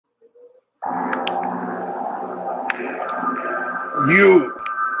You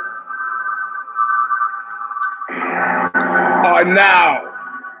are now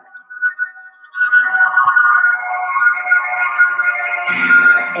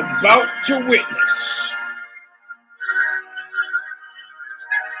about to witness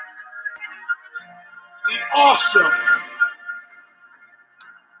the awesome,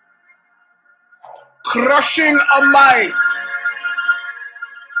 crushing a might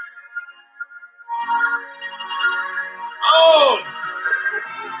of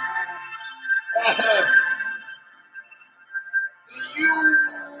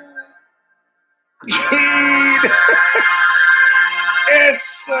Eugene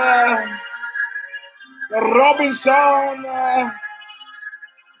S. Robinson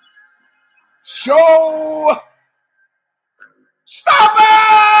Show Stomper!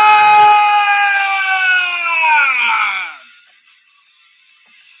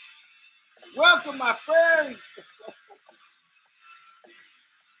 Welcome, my friends.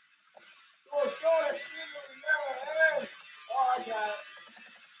 Oh, I got it.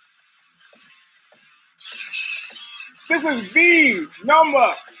 This is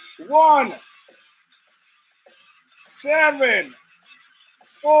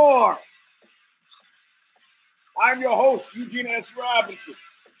V.175. I'm your host, Eugene S. Robinson.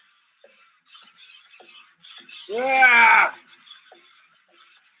 Yeah.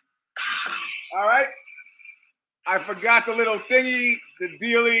 All right. I forgot the little thingy, the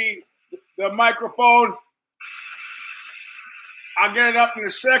dealy, the microphone. I'll get it up in a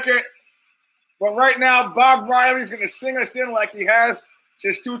second. But right now, Bob Riley's going to sing us in like he has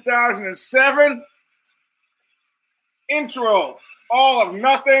since 2007. Intro, All of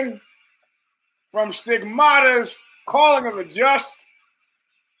Nothing, from Stigmata's Calling of the Just.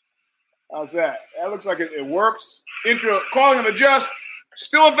 How's that? That looks like it works. Intro, Calling of the Just,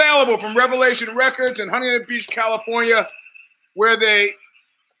 still available from Revelation Records in Huntington Beach, California, where they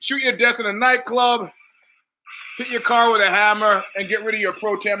shoot you to death in a nightclub, hit your car with a hammer, and get rid of your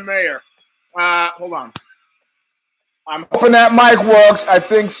pro tem mayor. Hold on. I'm hoping that mic works. I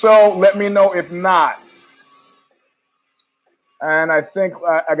think so. Let me know if not. And I think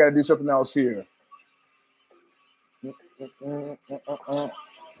I got to do something else here.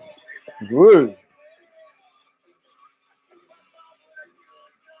 Good.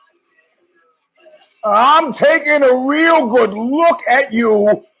 I'm taking a real good look at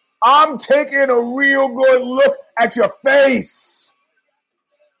you. I'm taking a real good look at your face.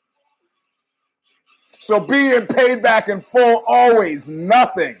 So being paid back in full, always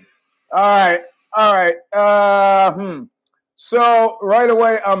nothing. All right. So right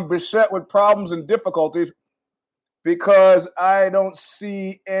away, I'm beset with problems and difficulties because I don't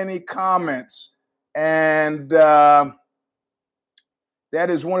see any comments. And that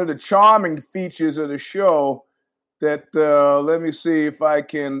is one of the charming features of the show that let me see if I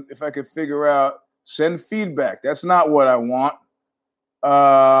can figure out. Send feedback. That's not what I want.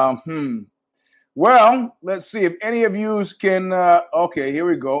 Well, let's see if any of you can. Okay, here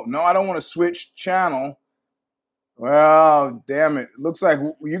we go. No, I don't want to switch channel. Well, damn it. Looks like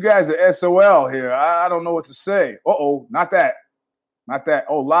you guys are SOL here. I don't know what to say. Not that.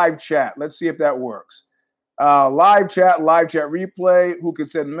 Oh, live chat. Let's see if that works. Live chat replay. Who can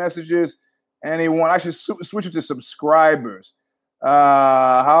send messages? Anyone? I should switch it to subscribers.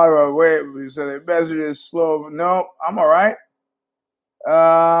 However, wait, you said messages slow. No, I'm all right.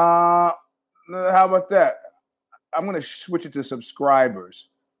 How about that? I'm going to switch it to subscribers.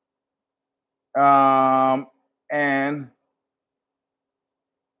 And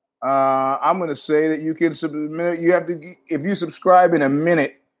I'm going to say that you can submit. You have to, if you subscribe in a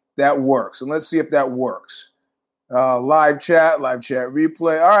minute, that works. And let's see if that works. Live chat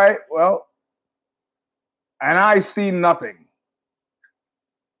replay. All right. Well, and I see nothing.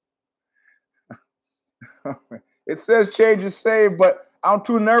 It says changes saved, but I'm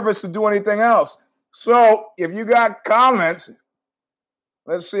too nervous to do anything else. So if you got comments,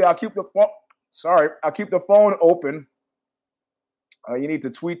 let's see. I'll keep the phone open. You need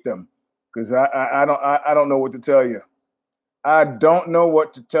to tweet them because I don't know what to tell you. I don't know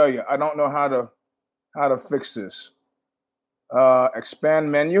what to tell you. I don't know how to fix this.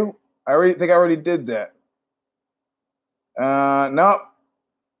 Expand menu. I already did that. No.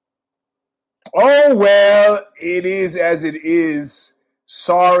 Oh well, it is as it is.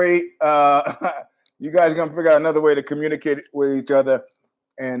 Sorry. You guys are gonna figure out another way to communicate with each other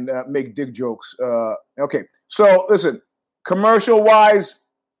and make dick jokes. Okay. So listen. Commercial wise,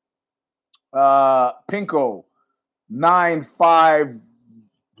 Pinko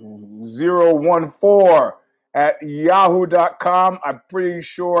 95014 at yahoo.com. I'm pretty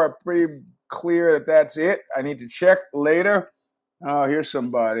clear that that's it. I need to check later. Oh, here's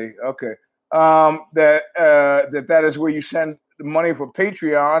somebody. Okay. That is where you send the money for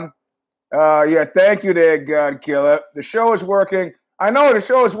Patreon. Yeah, thank you there, God Killer. The show is working. I know the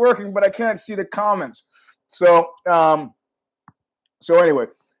show is working, but I can't see the comments. So anyway,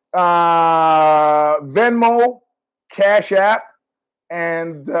 Venmo, Cash App,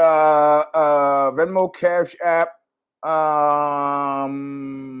 and Venmo, Cash App,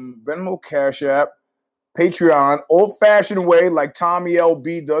 Patreon, old-fashioned way, like Tommy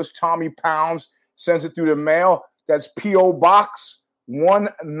LB does. Tommy Pounds sends it through the mail. That's P.O. Box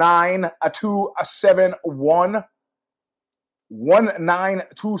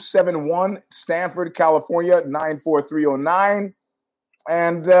 19271, Stanford, California, 94309.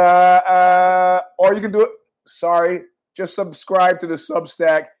 And or you can do it. Sorry, just subscribe to the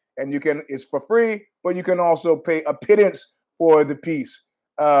Substack, and it's for free, but you can also pay a pittance for the piece,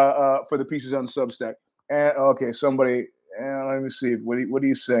 for the pieces on Substack. And okay, somebody, let me see. What are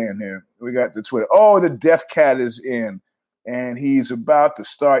you saying here? We got the Twitter. Oh, the Deaf Cat is in, and he's about to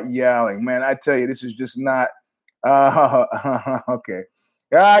start yelling. Man, I tell you, this is just not. Okay.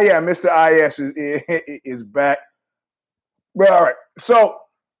 Yeah, Mr. IS is back. Well, all right. So,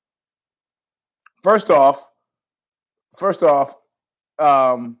 first off, First off,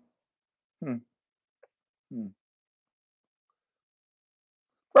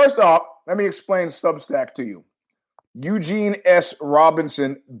 let me explain Substack to you.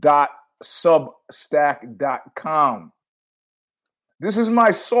 EugeneSRobinson.substack.com. This is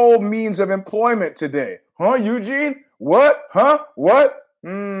my sole means of employment today. Huh, Eugene? What? Huh? What?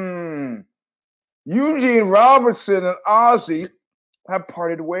 Eugene Robinson and Ozzy have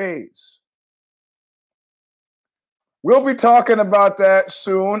parted ways. We'll be talking about that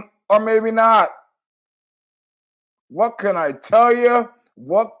soon, or maybe not. What can I tell you?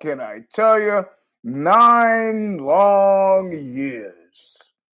 9 long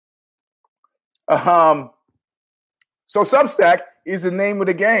years. So Substack is the name of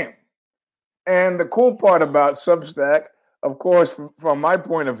the game. And the cool part about Substack, of course, from my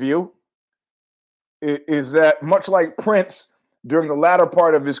point of view, is that much like Prince during the latter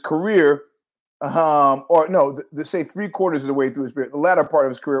part of his career, say 3/4 of the way through his career, the latter part of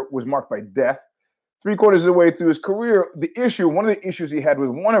his career was marked by death. 3/4 of the way through his career, one of the issues he had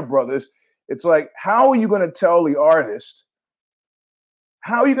with Warner Brothers, it's like, how are you going to tell the artist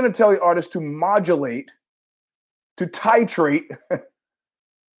to modulate, to titrate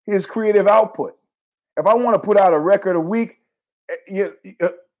his creative output? If I want to put out a record a week,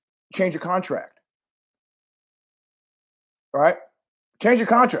 change your contract. All right? Change your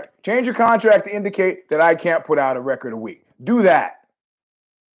contract. Change your contract to indicate that I can't put out a record a week. Do that.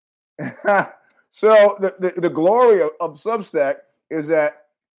 So the glory of Substack is that,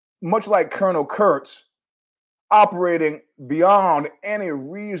 much like Colonel Kurtz, operating beyond any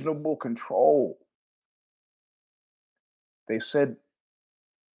reasonable control, they said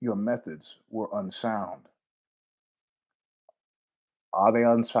your methods were unsound. Are they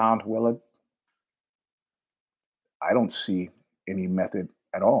unsound, Willard? I don't see any method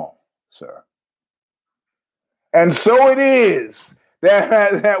at all, sir. And so it is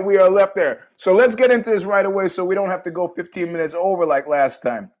that we are left there. So let's get into this right away so we don't have to go 15 minutes over like last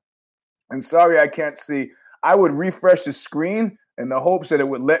time. And sorry, I can't see. I would refresh the screen in the hopes that it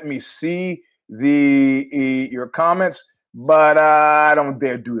would let me see your comments, but I don't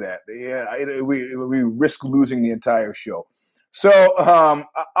dare do that. Yeah, we risk losing the entire show. So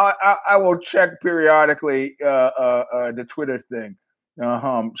I will check periodically the Twitter thing.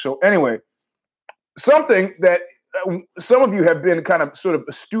 So anyway, something that some of you have been kind of sort of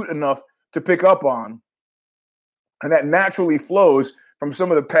astute enough to pick up on, and that naturally flows from some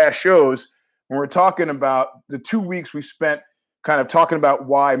of the past shows when we're talking about the 2 weeks we spent kind of talking about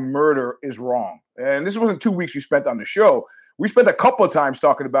why murder is wrong. And this wasn't 2 weeks we spent on the show. We spent a couple of times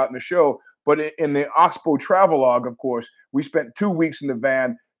talking about in the show, but in the Oxbow Travelogue, of course, we spent 2 weeks in the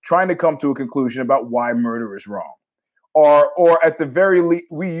van trying to come to a conclusion about why murder is wrong. Or at the very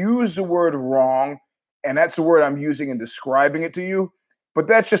least, we use the word wrong, and that's the word I'm using in describing it to you, but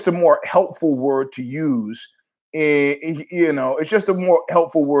that's just a more helpful word to use. It's just a more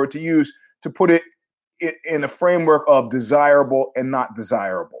helpful word to use to put it in a framework of desirable and not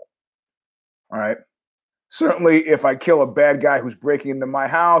desirable. All right. Certainly, if I kill a bad guy who's breaking into my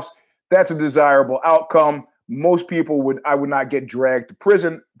house, that's a desirable outcome. Most people I would not get dragged to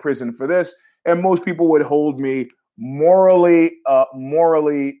prison for this, and most people would hold me morally,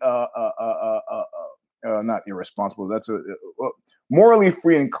 not irresponsible. That's morally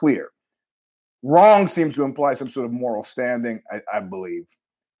free and clear. Wrong seems to imply some sort of moral standing, I believe.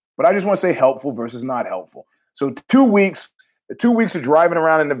 But I just want to say helpful versus not helpful. So 2 weeks of driving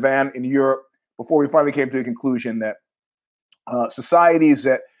around in a van in Europe before we finally came to the conclusion that societies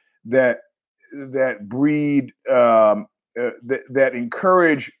that breed that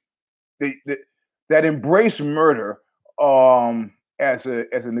encourage that embrace murder as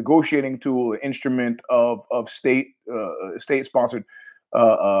a negotiating tool, an instrument of state sponsored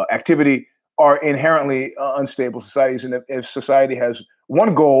activity, are inherently unstable societies. And if society has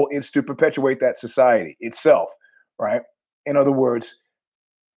one goal, it's to perpetuate that society itself, right? In other words,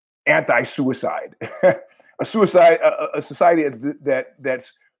 anti-suicide. a society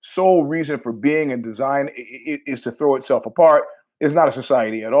that's sole reason for being and design is to throw itself apart is not a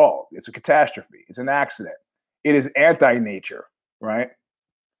society at all. It's a catastrophe. It's an accident. It is anti-nature, right?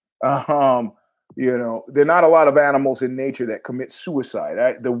 There are not a lot of animals in nature that commit suicide.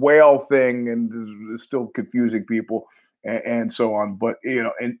 Right? The whale thing and is still confusing people and so on. But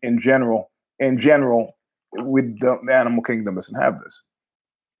in general, the animal kingdom doesn't have this.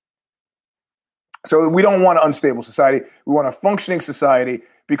 So we don't want an unstable society. We want a functioning society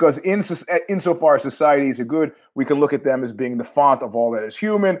because insofar as societies are good, we can look at them as being the font of all that is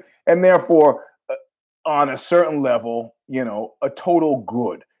human, and therefore, on a certain level, a total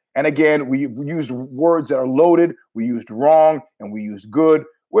good. And again, we used words that are loaded. We used wrong and we used good,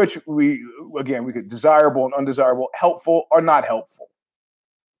 which we could desirable and undesirable, helpful or not helpful.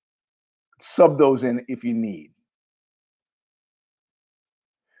 Sub those in if you need.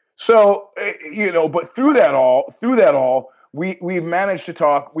 So, but through that all, we've managed to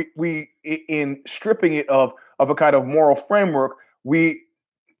talk. We in stripping it of a kind of moral framework, we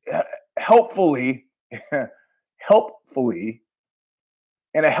helpfully,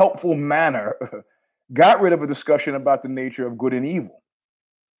 in a helpful manner, got rid of a discussion about the nature of good and evil,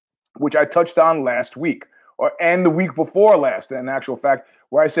 which I touched on last week, and the week before last, in actual fact,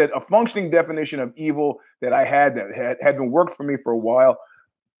 where I said a functioning definition of evil that I had that had been worked for me for a while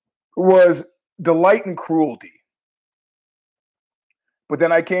was delight in cruelty. But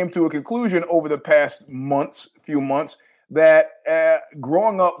then I came to a conclusion over the past few months, that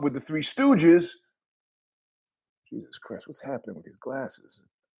growing up with the Three Stooges, Jesus Christ, what's happening with these glasses?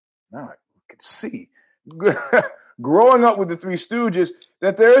 Now I can see. Growing up with the Three Stooges,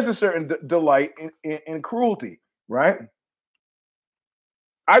 that there is a certain delight in cruelty, right?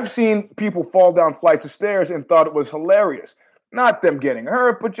 I've seen people fall down flights of stairs and thought it was hilarious. Not them getting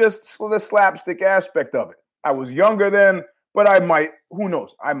hurt, but just the slapstick aspect of it. I was younger then, but who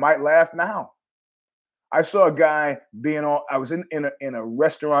knows? I might laugh now. I saw a guy I was in a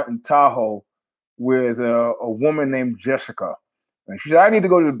restaurant in Tahoe with a woman named Jessica. And she said, I need to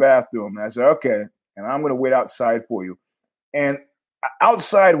go to the bathroom. And I said, okay. And I'm going to wait outside for you. And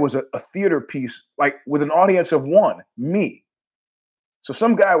outside was a theater piece, like with an audience of one, me. So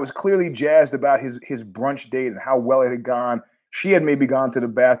some guy was clearly jazzed about his brunch date and how well it had gone. She had maybe gone to the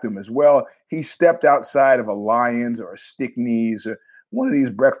bathroom as well. He stepped outside of a Lyons or a Stickney's or one of these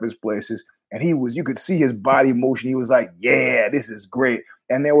breakfast places. And you could see his body motion. He was like, yeah, this is great.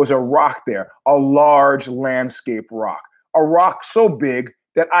 And there was a rock there, a large landscape rock, a rock so big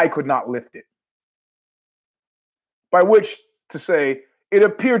that I could not lift it. By which to say, it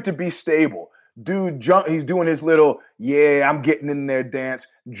appeared to be stable. Dude, he's doing his little, yeah, I'm getting in there dance,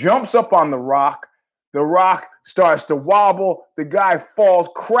 jumps up on the rock. The rock starts to wobble. The guy falls,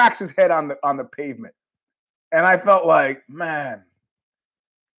 cracks his head on the pavement. And I felt like, man,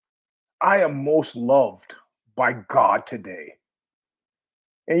 I am most loved by God today.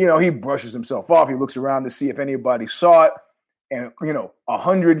 And, he brushes himself off. He looks around to see if anybody saw it. And,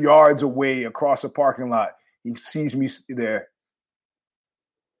 100 yards away across the parking lot, he sees me there.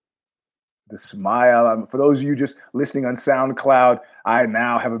 The smile. For those of you just listening on SoundCloud, I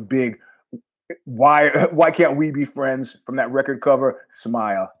now have a big, why can't we be friends from that record cover?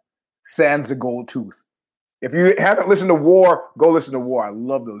 Smile. Sans the gold tooth. If you haven't listened to War, go listen to War. I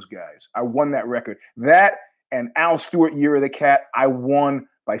love those guys. I won that record. That and Al Stewart, Year of the Cat, I won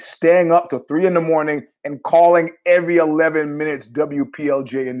by staying up till 3 a.m. and calling every 11 minutes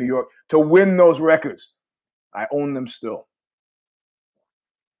WPLJ in New York to win those records. I own them still.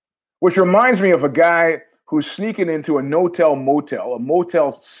 Which reminds me of a guy who's sneaking into a no-tell motel, a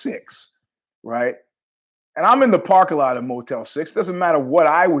Motel 6, right? And I'm in the parking lot of Motel 6. Doesn't matter what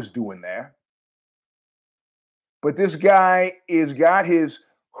I was doing there. But this guy has got his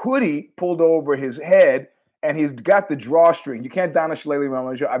hoodie pulled over his head, and he's got the drawstring. You can't down a shillelagh around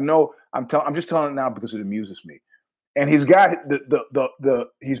my show. I'm just telling it now because it amuses me. And he's got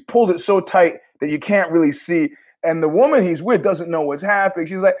he's pulled it so tight that you can't really see And the woman he's with doesn't know what's happening.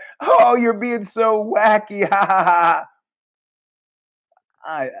 She's like, "Oh, you're being so wacky, ha ha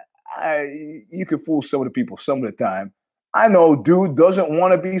ha." You can fool some of the people some of the time. I know dude doesn't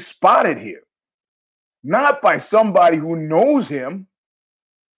want to be spotted here. Not by somebody who knows him,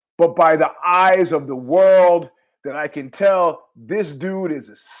 but by the eyes of the world, that I can tell this dude is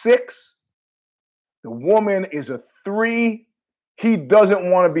a 6. The woman is a 3. He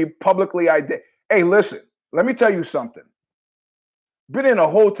doesn't want to be publicly identified. Hey, listen, let me tell you something. Been in a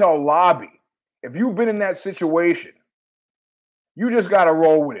hotel lobby. If you've been in that situation, you just got to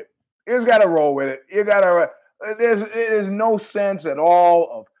roll with it. You just got to roll with it. You got to. There's no sense at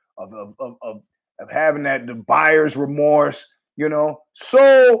all of having that the buyer's remorse.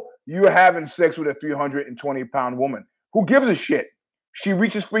 So you're having sex with a 320-pound woman. Who gives a shit? She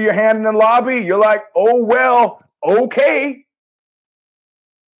reaches for your hand in the lobby. You're like, oh well, okay.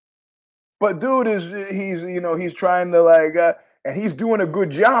 But dude he's trying to and he's doing a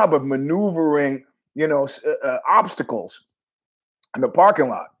good job of maneuvering, obstacles in the parking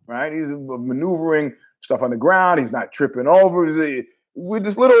lot, right? He's maneuvering stuff on the ground. He's not tripping over. With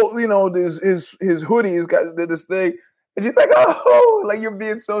this little, his hoodie, he's got this thing. And she's like, oh, like you're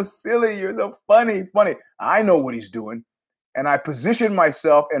being so silly. You're so funny. I know what he's doing. And I position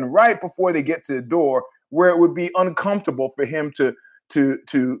myself, and right before they get to the door, where it would be uncomfortable for him to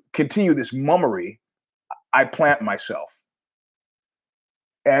continue this mummery, I plant myself.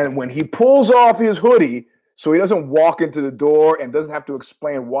 And when he pulls off his hoodie, so he doesn't walk into the door and doesn't have to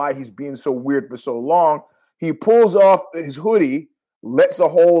explain why he's being so weird for so long, he pulls off his hoodie, lets the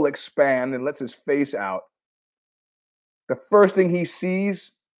hole expand, and lets his face out. The first thing he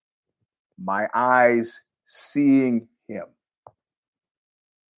sees, my eyes seeing him.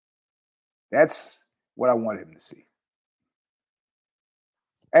 That's what I wanted him to see.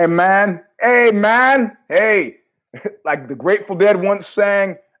 Hey, man. Like the Grateful Dead once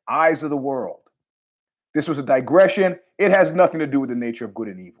sang, eyes of the world. This was a digression. It has nothing to do with the nature of good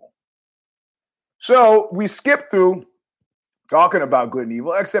and evil. So we skip through talking about good and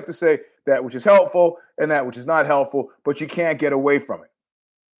evil, except to say that which is helpful and that which is not helpful, but you can't get away from it.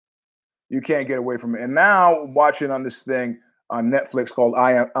 You can't get away from it. And now watching on this thing on Netflix called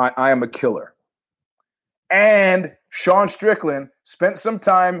I Am a Killer. And Sean Strickland spent some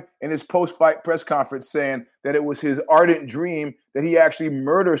time in his post-fight press conference saying that it was his ardent dream that he actually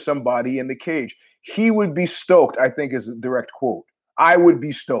murder somebody in the cage. He would be stoked, I think is a direct quote. I would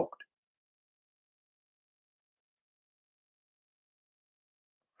be stoked.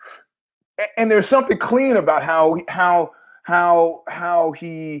 And there's something clean about how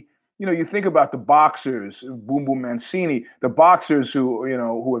he, you think about the boxers, Boom Boom Mancini, the boxers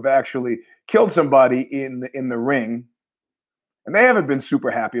who have actually killed somebody in the ring, and they haven't been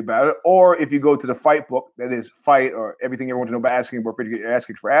super happy about it. Or if you go to the fight book, that is Fight or Everything You Want to Know About Asking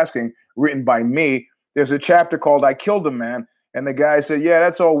for Asking, written by me, there's a chapter called I Killed a Man, and the guy said, yeah,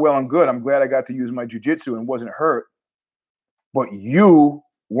 that's all well and good. I'm glad I got to use my jiu-jitsu and wasn't hurt. But you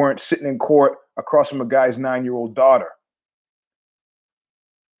weren't sitting in court across from a guy's 9-year-old daughter.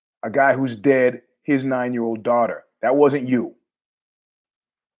 A guy who's dead, his 9-year-old daughter. That wasn't you.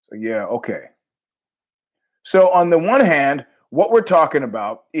 So yeah, okay. So on the one hand, what we're talking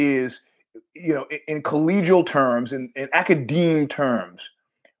about is, in collegial terms, in academe terms,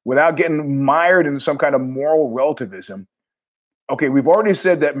 without getting mired in some kind of moral relativism. Okay, we've already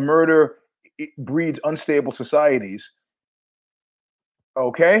said that murder breeds unstable societies.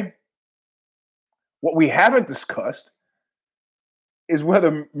 Okay? What we haven't discussed is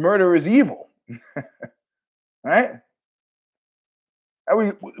whether murder is evil. Right?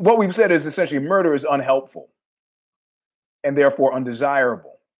 What we've said is essentially murder is unhelpful and therefore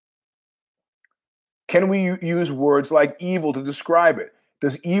undesirable. Can we use words like evil to describe it?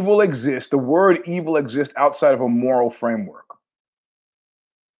 Does evil exist? The word evil exists outside of a moral framework.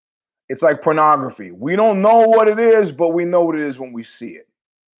 It's like pornography. We don't know what it is, but we know what it is when we see it.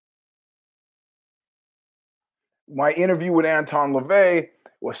 My interview with Anton LaVey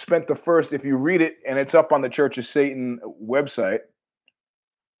was spent the first, if you read it, and it's up on the Church of Satan website.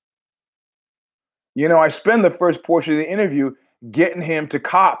 I spend the first portion of the interview getting him to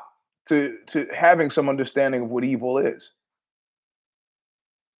cop to having some understanding of what evil is.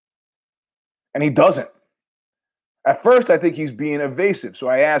 And he doesn't. At first, I think he's being evasive. So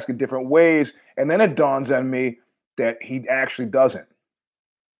I ask in different ways, and then it dawns on me that he actually doesn't.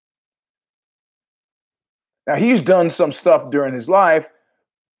 Now, he's done some stuff during his life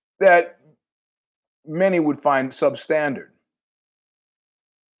that many would find substandard.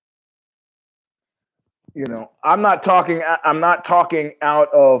 I'm not talking out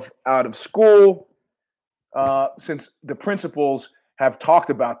of school. since the principals have talked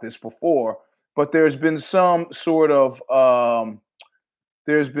about this before, but there's been some sort of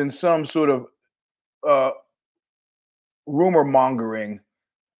rumor mongering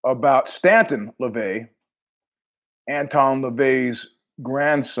about Stanton LaVey, Anton LaVey's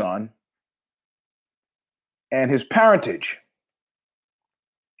grandson, and his parentage.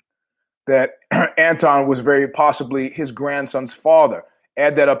 That Anton was very possibly his grandson's father.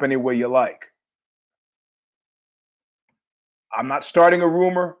 Add that up any way you like. I'm not starting a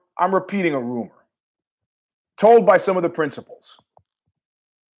rumor. I'm repeating a rumor told by some of the principals.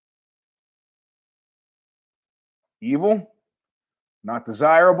 Evil, not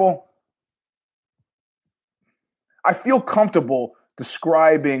desirable. I feel comfortable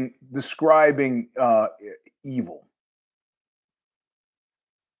describing evil.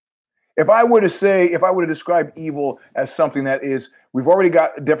 If I were to describe evil as something that is, we've already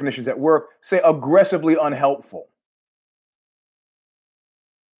got definitions that work, say aggressively unhelpful.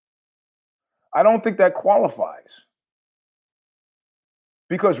 I don't think that qualifies.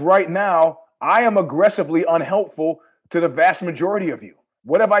 Because right now, I am aggressively unhelpful to the vast majority of you.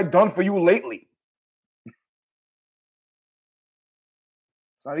 What have I done for you lately?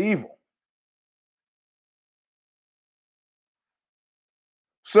 It's not evil.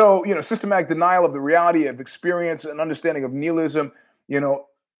 So, systematic denial of the reality of experience and understanding of nihilism,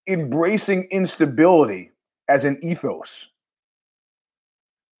 embracing instability as an ethos.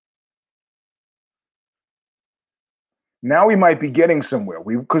 Now we might be getting somewhere.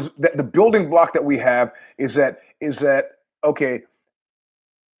 Because the building block that we have is that okay,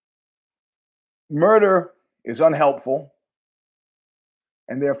 murder is unhelpful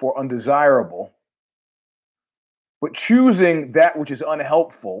and therefore undesirable. But choosing that which is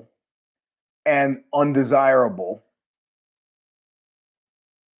unhelpful and undesirable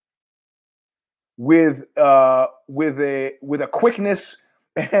with a quickness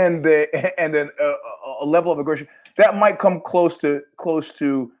and a level of aggression that might come close to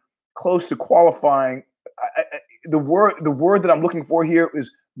qualifying. The word that I'm looking for here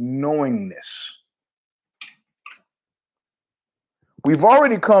is knowingness. We've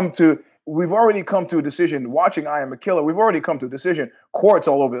already come to a decision. Watching I Am a Killer, we've already come to a decision. Courts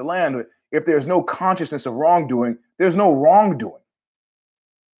all over the land. If there's no consciousness of wrongdoing, there's no wrongdoing.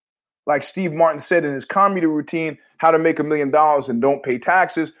 Like Steve Martin said in his comedy routine, How to Make $1 Million and Don't Pay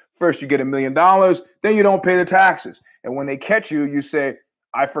Taxes. First you get $1 million, then you don't pay the taxes. And when they catch you, you say,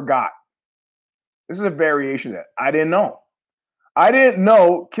 I forgot. This is a variation of that. I didn't know. I didn't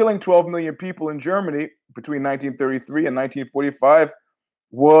know killing 12 million people in Germany between 1933 and 1945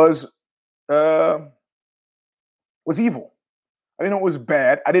 was evil. I didn't know it was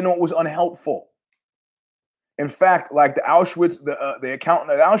bad. I didn't know it was unhelpful. In fact, like the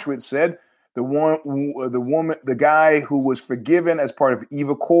accountant at Auschwitz said, the guy who was forgiven as part of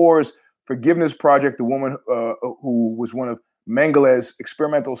Eva Kor's forgiveness project, the woman who was one of Mengelé's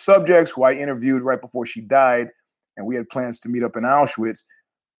experimental subjects, who I interviewed right before she died, and we had plans to meet up in Auschwitz.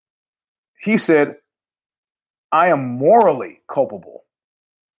 He said, I am morally culpable.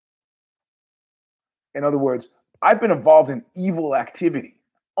 In other words, I've been involved in evil activity,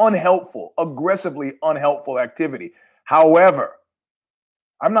 unhelpful, aggressively unhelpful activity. However,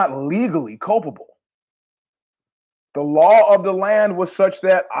 I'm not legally culpable. The law of the land was such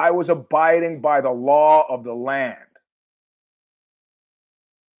that I was abiding by the law of the land.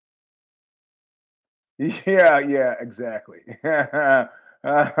 Yeah, exactly. Yeah,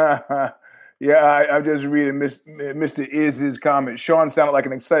 I'm just reading Mr. Iz's comment. Sean sounded like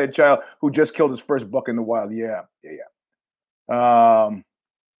an excited child who just killed his first buck in the wild. Yeah.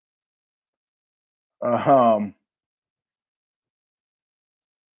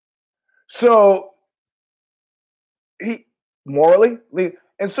 So he morally,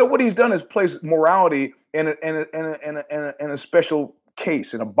 and so what he's done is place morality in a special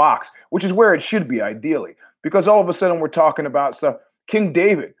case, in a box, which is where it should be ideally, because all of a sudden we're talking about stuff. King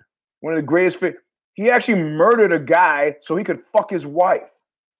David, one of the greatest, he actually murdered a guy so he could fuck his wife.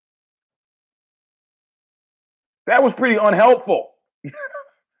 That was pretty unhelpful.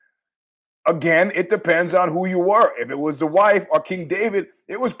 Again, it depends on who you were. If it was the wife or King David,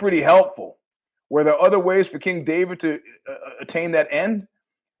 it was pretty helpful. Were there other ways for King David to attain that end?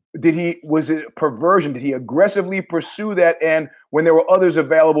 Was it perversion? Did he aggressively pursue that end when there were others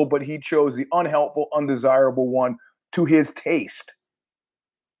available, but he chose the unhelpful, undesirable one to his taste,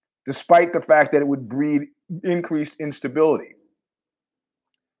 despite the fact that it would breed increased instability?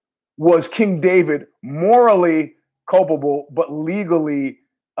 Was King David morally culpable, but legally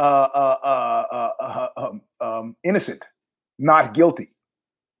innocent, not guilty?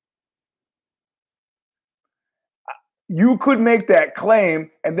 you could make that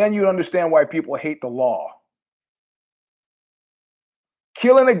claim, and then you'd understand why people hate the law.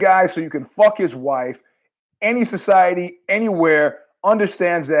 Killing a guy so you can fuck his wife, any society, anywhere,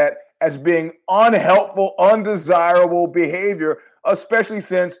 understands that as being unhelpful, undesirable behavior, especially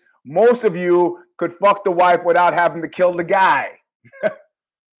since most of you could fuck the wife without having to kill the guy.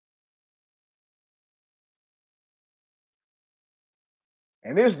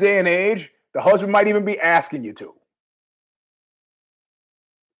 In this day and age, the husband might even be asking you to.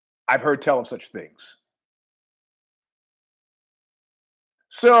 I've heard tell of such things.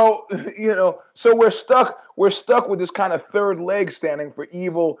 So, so we're stuck with this kind of third leg standing for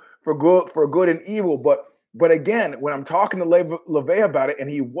evil, for good and evil. But again, when I'm talking to LeVay about it, and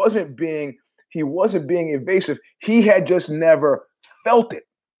he wasn't being evasive, he had just never felt it.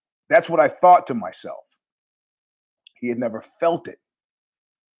 That's what I thought to myself. He had never felt it.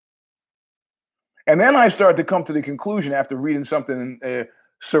 And then I started to come to the conclusion after reading something in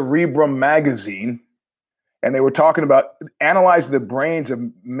Cerebrum magazine, and they were talking about analyzing the brains of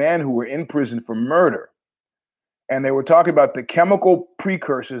men who were in prison for murder. And they were talking about the chemical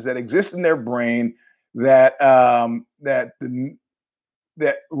precursors that exist in their brain that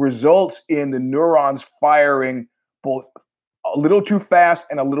results in the neurons firing both a little too fast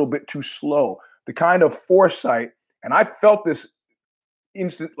and a little bit too slow. The kind of foresight, and I felt this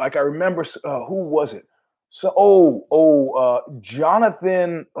instant, like I remember, who was it?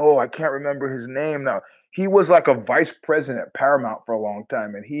 Jonathan, I can't remember his name now. He was like a vice president at Paramount for a long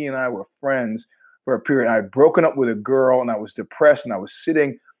time, and he and I were friends for a period. I had broken up with a girl, and I was depressed, and I was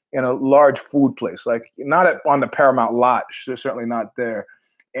sitting in a large food place, like not on the Paramount lot, certainly not there.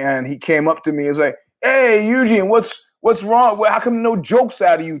 And he came up to me and was like, "Hey, Eugene, what's wrong? How come no jokes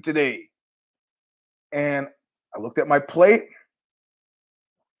out of you today?" And I looked at my plate,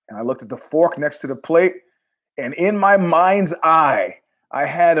 and I looked at the fork next to the plate, and in my mind's eye, I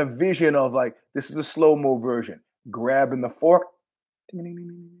had a vision of, like, this is the slow-mo version, grabbing the fork, stabbing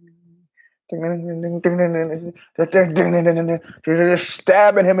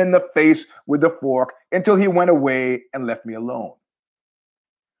him in the face with the fork until he went away and left me alone.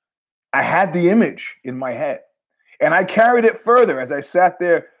 I had the image in my head, and I carried it further as I sat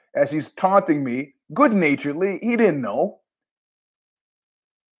there as he's taunting me good-naturedly. He didn't know.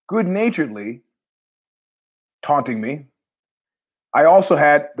 Good-naturedly taunting me. I also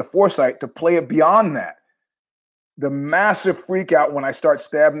had the foresight to play it beyond that. The massive freak out when I start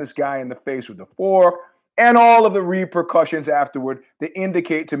stabbing this guy in the face with the fork, and all of the repercussions afterward that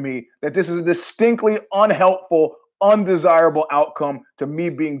indicate to me that this is a distinctly unhelpful, undesirable outcome to me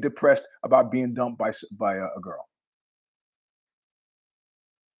being depressed about being dumped by a girl.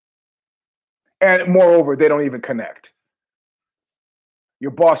 And moreover, they don't even connect.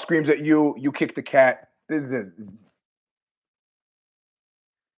 Your boss screams at you, you kick the cat.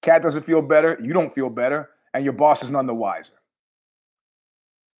 Cat doesn't feel better, you don't feel better, and your boss is none the wiser.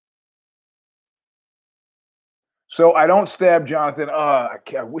 So I don't stab Jonathan. I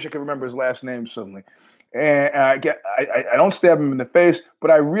wish I could remember his last name suddenly. And I don't stab him in the face,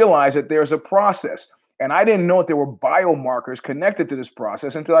 but I realize that there's a process. And I didn't know that there were biomarkers connected to this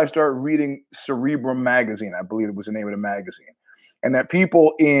process until I started reading Cerebrum magazine. I believe it was the name of the magazine. And that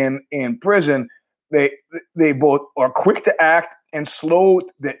people in prison, they both are quick to act and slow.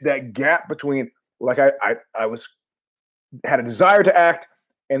 That gap between, like, I had a desire to act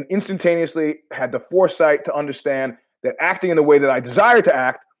and instantaneously had the foresight to understand that acting in the way that I desired to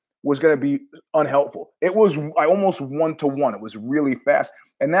act was going to be unhelpful. It was almost 1-to-1. It was really fast.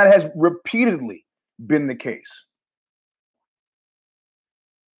 And that has repeatedly been the case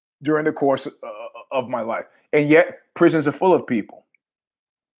during the course of my life. And yet prisons are full of people.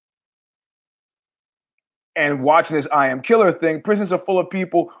 And watching this I Am Killer thing, prisons are full of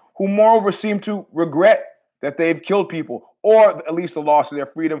people who moreover seem to regret that they've killed people, or at least the loss of their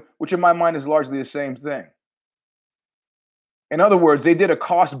freedom, which in my mind is largely the same thing. In other words, they did a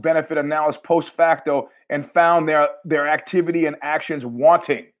cost-benefit analysis post facto and found their activity and actions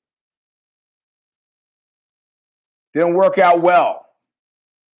wanting. Didn't work out well.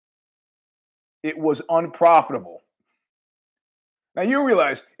 It was unprofitable. Now you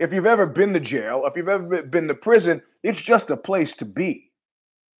realize, if you've ever been to jail, if you've ever been to prison, it's just a place to be.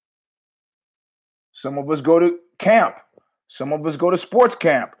 Some of us go to camp. Some of us go to sports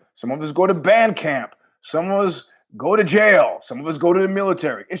camp. Some of us go to band camp. Some of us go to jail. Some of us go to the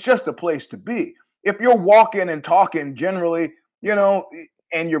military. It's just a place to be. If you're walking and talking generally,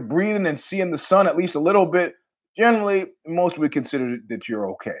 and you're breathing and seeing the sun at least a little bit, generally, most would consider that you're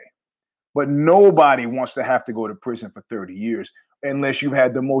okay. But nobody wants to have to go to prison for 30 years unless you've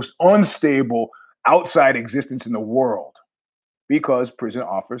had the most unstable outside existence in the world because prison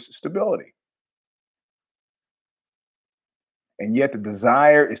offers stability. And yet the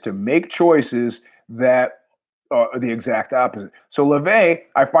desire is to make choices that are the exact opposite. So LeVay,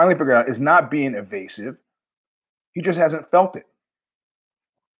 I finally figured out, is not being evasive. He just hasn't felt it.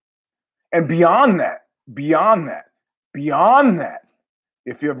 And beyond that,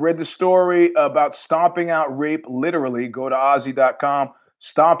 if you've read the story about stomping out rape literally, go to Ozzy.com,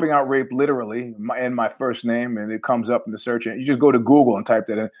 stomping out rape literally, in my first name, and it comes up in the search. You just go to Google and type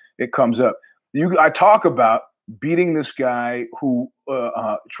that in, it comes up. I talk about beating this guy who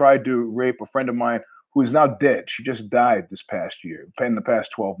tried to rape a friend of mine who is now dead. She just died this past year, in the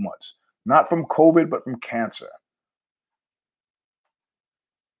past 12 months. Not from COVID, but from cancer.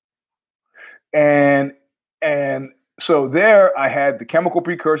 And so there I had the chemical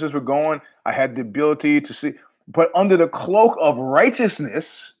precursors were going. I had the ability to see, but under the cloak of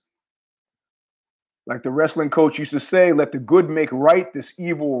righteousness, like the wrestling coach used to say, let the good make right, this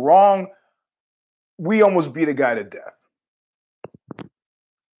evil wrong. We almost beat a guy to death.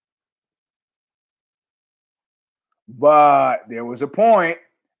 But there was a point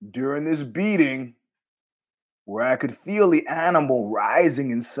during this beating where I could feel the animal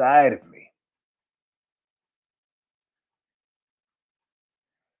rising inside of me.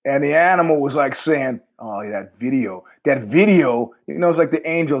 And the animal was like saying, oh, that video, it's like the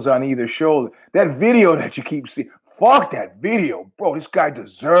angels on either shoulder. That video that you keep seeing, fuck that video. Bro, this guy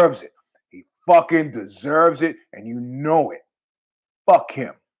deserves it. He fucking deserves it, and you know it. Fuck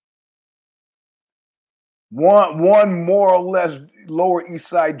him. One more or less Lower East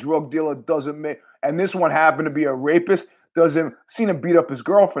Side drug dealer doesn't make, and this one happened to be a rapist, doesn't seen him beat up his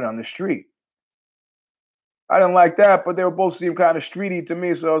girlfriend on the street. I didn't like that, but they were both seem kind of streety to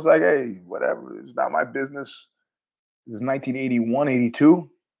me, so I was like, hey, whatever. It's not my business. It was 1981, 82.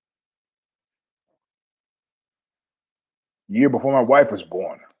 Year before my wife was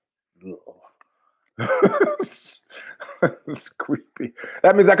born. It's creepy.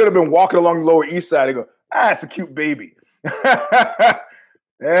 That means I could have been walking along the Lower East Side and go, it's a cute baby.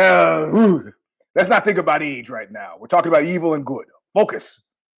 Yeah, let's not think about age right now. We're talking about evil and good. Focus.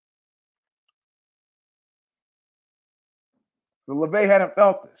 So LeVay hadn't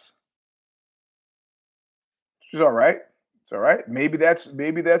felt this. She's all right. It's all right. Maybe that's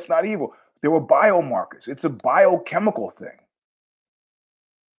not evil. There were biomarkers. It's a biochemical thing.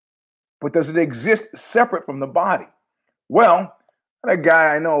 But does it exist separate from the body? Well, a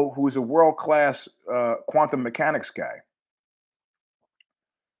guy I know who's a world-class quantum mechanics guy.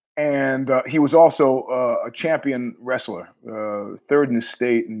 And he was also a champion wrestler, third in his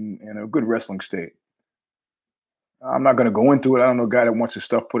state and a good wrestling state. I'm not going to go into it. I don't know a guy that wants his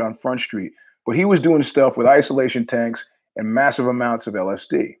stuff put on Front Street. But he was doing stuff with isolation tanks and massive amounts of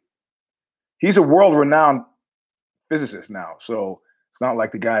LSD. He's a world-renowned physicist now, so it's not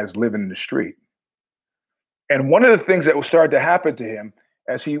like the guy is living in the street. And one of the things that was starting to happen to him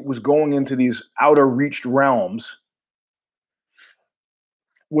as he was going into these outer reached realms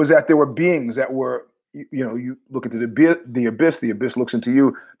was that there were beings that were, you look into the abyss looks into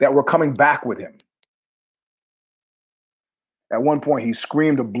you, that were coming back with him. At one point, he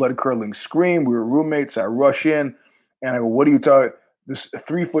screamed a blood-curdling scream. We were roommates. I rush in, and I go, what are you talking? This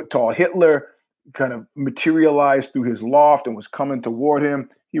 3-foot-tall Hitler kind of materialized through his loft and was coming toward him.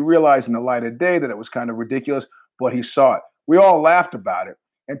 He realized in the light of day that it was kind of ridiculous, but he saw it. We all laughed about it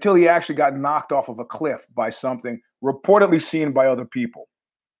until he actually got knocked off of a cliff by something reportedly seen by other people.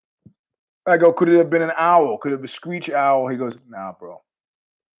 I go, could it have been an owl? Could it have been a screech owl? He goes, nah, bro.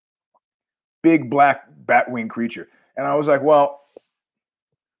 Big black bat-winged creature. And I was like, well,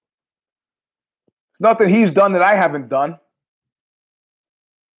 it's nothing he's done that I haven't done.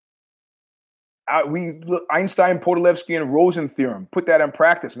 Einstein, Podolevsky, and Rosen theorem, put that in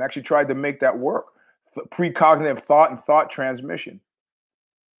practice and actually tried to make that work. Precognitive thought and thought transmission.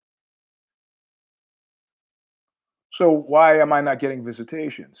 So why am I not getting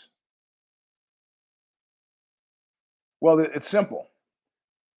visitations? Well, it's simple.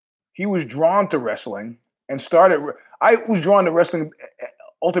 He was drawn to wrestling and I was drawn to wrestling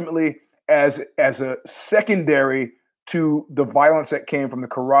ultimately as a secondary to the violence that came from the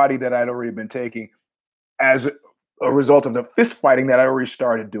karate that I'd already been taking as a result of the fist fighting that I already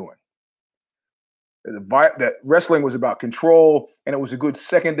started doing. That wrestling was about control, and it was a good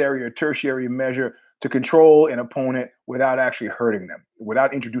secondary or tertiary measure to control an opponent without actually hurting them,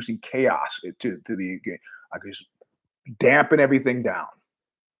 without introducing chaos to the game. I could just dampen everything down.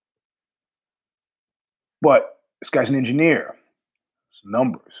 But this guy's an engineer. It's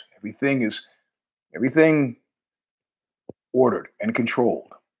numbers. Everything ordered and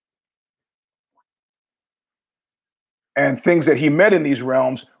controlled. And things that he met in these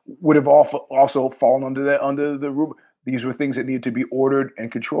realms would have also fallen under the rubric. These were things that needed to be ordered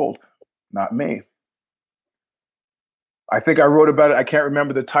and controlled, not me. I think I wrote about it. I can't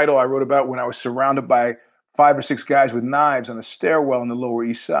remember the title. I wrote about when I was surrounded by 5 or 6 guys with knives on a stairwell on the Lower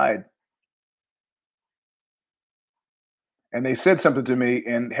East Side. And they said something to me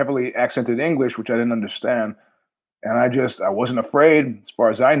in heavily accented English, which I didn't understand. And I wasn't afraid. As far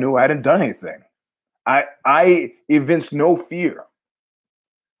as I knew, I hadn't done anything. I evinced no fear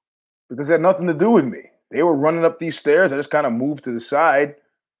because it had nothing to do with me. They were running up these stairs. I just kind of moved to the side.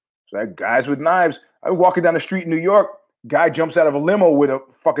 So I had guys with knives. I was walking down the street in New York. Guy jumps out of a limo with a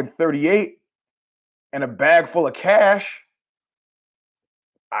fucking 38 and a bag full of cash.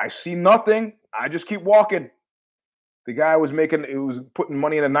 I see nothing. I just keep walking. The guy was putting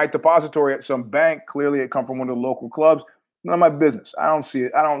money in a night depository at some bank. Clearly it come from one of the local clubs. None of my business. I don't see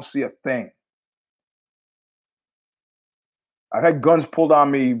it. I don't see a thing. I've had guns pulled on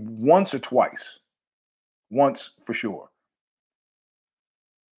me once or twice. Once for sure.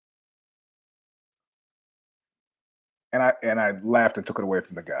 And I laughed and took it away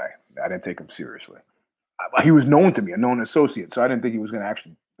from the guy. I didn't take him seriously. He was known to me, a known associate, so I didn't think he was going to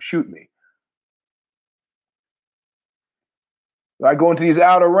actually shoot me. I go into these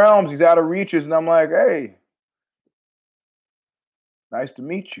outer realms, these outer reaches, and I'm like, hey, nice to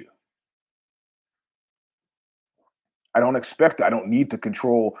meet you. I don't expect it. I don't need to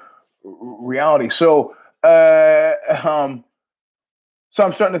control reality. So I'm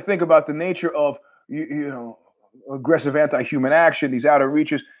starting to think about the nature of, aggressive anti-human action, these outer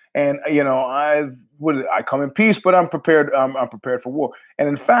reaches. And, I come in peace, but I'm prepared. I'm prepared for war. And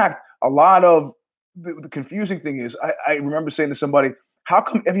in fact, a lot of the confusing thing is I remember saying to somebody, how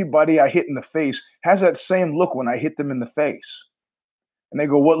come everybody I hit in the face has that same look when I hit them in the face? And they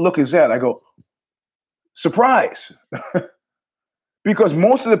go, what look is that? I go, surprise. Because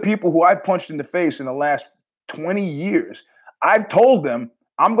most of the people who I punched in the face in the last 20 years, I've told them,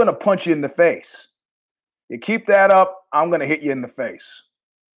 I'm going to punch you in the face. You keep that up, I'm going to hit you in the face.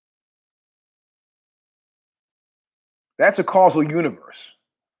 That's a causal universe.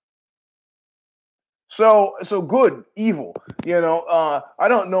 So good, evil. I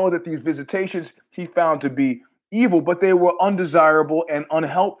don't know that these visitations he found to be evil, but they were undesirable and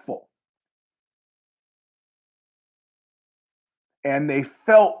unhelpful. And they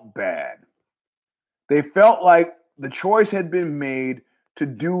felt bad. They felt like the choice had been made to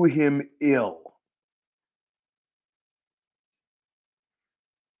do him ill.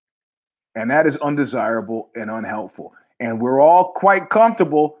 And that is undesirable and unhelpful. And we're all quite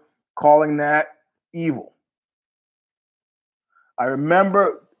comfortable calling that evil. I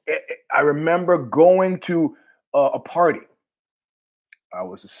remember going to a party. I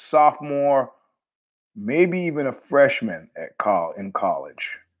was a sophomore, maybe even a freshman in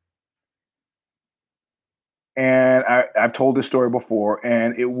college. And I've told this story before,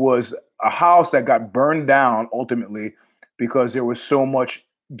 and it was a house that got burned down ultimately because there was so much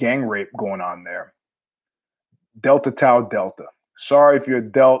gang rape going on there. Delta Tau Delta. Sorry if you're a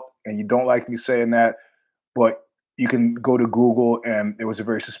Delt and you don't like me saying that, but you can go to Google, and there was a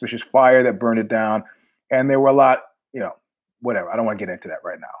very suspicious fire that burned it down. And there were a lot, whatever. I don't want to get into that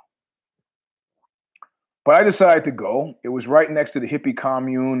right now. But I decided to go. It was right next to the hippie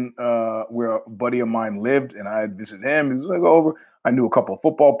commune where a buddy of mine lived, and I had visited him. He was like, over. I knew a couple of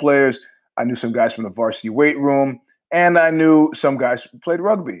football players. I knew some guys from the varsity weight room, and I knew some guys who played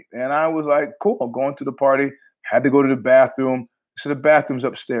rugby. And I was like, cool, I'm going to the party. Had to go to the bathroom. So the bathroom's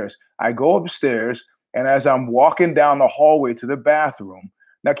upstairs. I go upstairs, and as I'm walking down the hallway to the bathroom,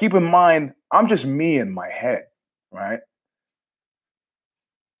 now keep in mind, I'm just me in my head, right?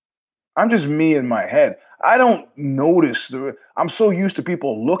 I'm just me in my head. I don't notice. I'm so used to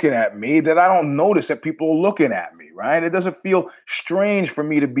people looking at me that I don't notice that people are looking at me, right? It doesn't feel strange for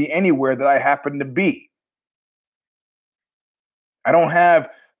me to be anywhere that I happen to be. I don't have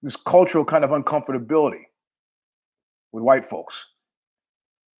this cultural kind of uncomfortability with white folks,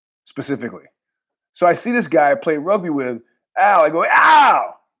 specifically. So I see this guy I play rugby with, Al. I go,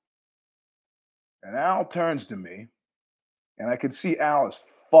 Al! And Al turns to me, and I can see Al is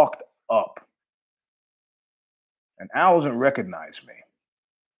fucked up. And Al doesn't recognize me.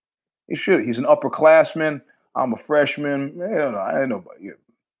 He should. He's an upperclassman. I'm a freshman. I don't know. I don't know about you.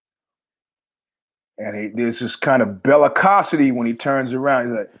 And there's this kind of bellicosity when he turns around.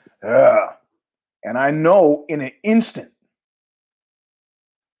 He's like, ugh. And I know in an instant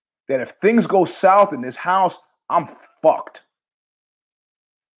that if things go south in this house, I'm fucked.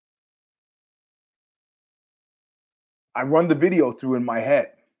 I run the video through in my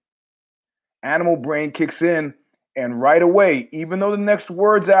head. Animal brain kicks in, And right away, even though the next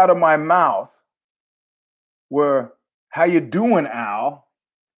words out of my mouth were, "How you doing, Al?"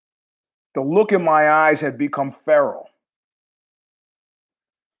 the look in my eyes had become feral.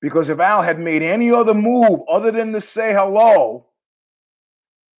 Because if Al had made any other move other than to say hello,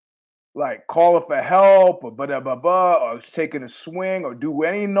 like call it for help or blah, blah, blah, or taking a swing or do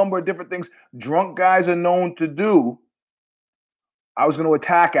any number of different things drunk guys are known to do, I was going to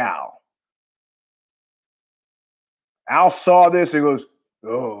attack Al. Al saw this and goes,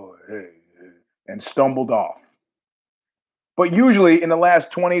 "Oh, hey," and stumbled off. But usually in the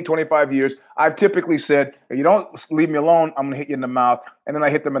last 20, 25 years, I've typically said, "If you don't leave me alone, I'm going to hit you in the mouth." And then I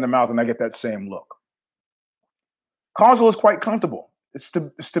hit them in the mouth and I get that same look. Causal is quite comfortable. It's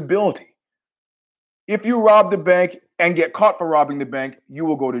stability. If you rob the bank and get caught for robbing the bank, you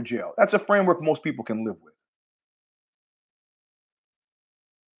will go to jail. That's a framework most people can live with.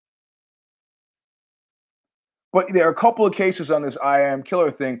 But there are a couple of cases on this I am killer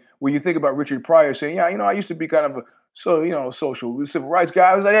thing where you think about Richard Pryor saying, "Yeah, I used to be kind of a social civil rights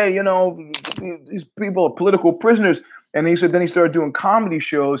guy." I was like, "Hey, these people are political prisoners." And he said, then he started doing comedy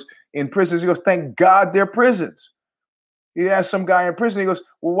shows in prisons. He goes, "Thank God they're prisons." He asked some guy in prison, he goes,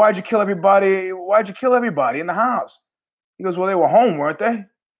 "Well, why'd you kill everybody? Why'd you kill everybody in the house?" He goes, "Well, they were home, weren't they?"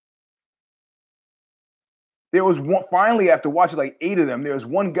 There was one, finally, after watching like 8 of them, there was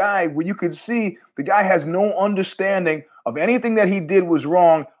one guy where you could see the guy has no understanding of anything that he did was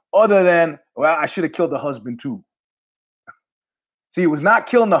wrong other than, well, I should have killed the husband too. See, it was not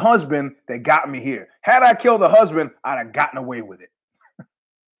killing the husband that got me here. Had I killed the husband, I'd have gotten away with it.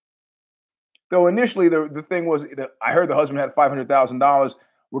 Though initially the thing was that I heard the husband had $500,000.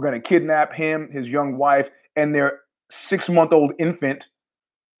 We're going to kidnap him, his young wife, and their 6-month-old infant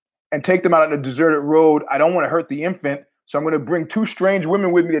and take them out on a deserted road. I don't want to hurt the infant, so I'm going to bring 2 strange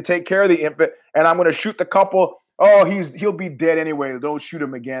women with me to take care of the infant, and I'm going to shoot the couple. Oh, he'll be dead anyway. Don't shoot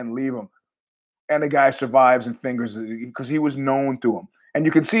him again. Leave him. And the guy survives and fingers because he was known to him. And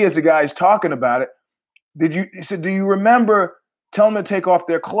you can see as the guy's talking about it, he said, "Do you remember telling them to take off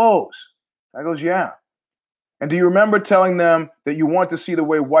their clothes?" I goes, "Yeah." "And do you remember telling them that you want to see the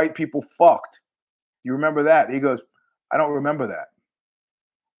way white people fucked? Do you remember that?" He goes, "I don't remember that."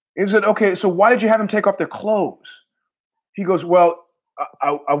 He said, "Okay, so why did you have them take off their clothes?" He goes, "Well,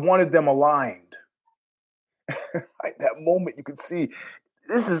 I wanted them aligned." At that moment, you could see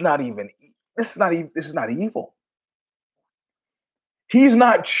this is not evil. He's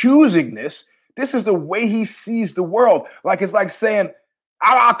not choosing this. This is the way he sees the world. Like it's like saying,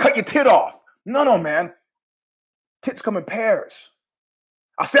 I'll cut your tit off. No, man. Tits come in pairs.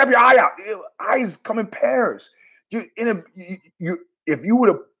 I'll stab your eye out. Eyes come in pairs. If you were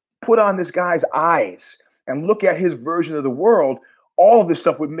to put on this guy's eyes and look at his version of the world, all of this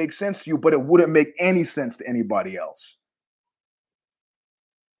stuff would make sense to you, but it wouldn't make any sense to anybody else.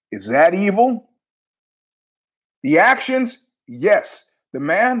 Is that evil? The actions, yes. The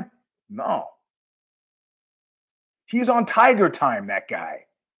man, no. He's on tiger time, that guy.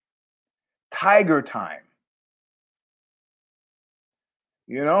 Tiger time.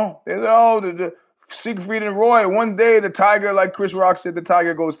 The Siegfried and Roy, one day the tiger, like Chris Rock said, the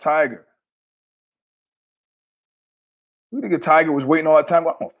tiger goes tiger. You think the tiger was waiting all that time?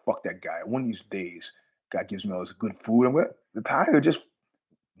 Oh, fuck that guy. One of these days, God gives me all this good food. The tiger just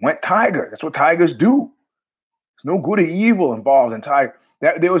went tiger. That's what tigers do. There's no good or evil involved in tiger.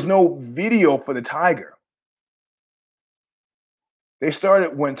 There was no video for the tiger. They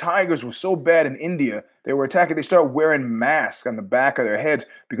started, when tigers were so bad in India, they were attacking, they started wearing masks on the back of their heads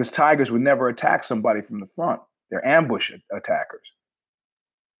because tigers would never attack somebody from the front. They're ambush attackers.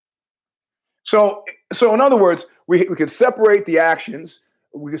 So in other words, we could separate the actions,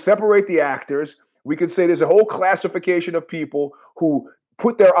 we could separate the actors, we could say there's a whole classification of people who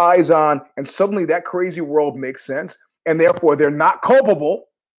put their eyes on and suddenly that crazy world makes sense, and therefore they're not culpable.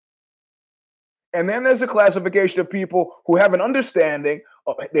 And then there's a classification of people who have an understanding.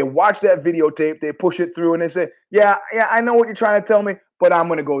 They watch that videotape, they push it through, and they say, yeah, I know what you're trying to tell me, but I'm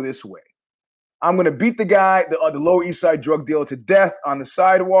going to go this way. I'm going to beat the guy, the Lower East Side drug dealer, to death on the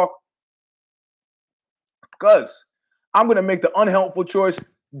sidewalk because I'm going to make the unhelpful choice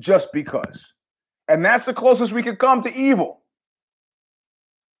just because. And that's the closest we could come to evil.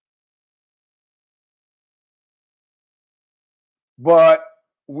 But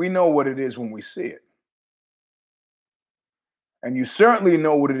we know what it is when we see it. And you certainly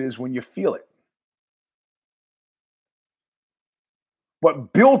know what it is when you feel it.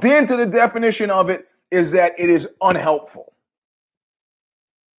 But built into the definition of it is that it is unhelpful.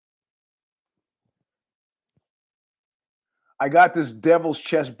 I got this Devil's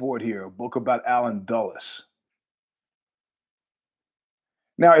Chessboard here, a book about Alan Dulles.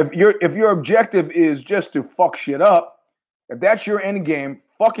 Now, if your objective is just to fuck shit up, if that's your end game,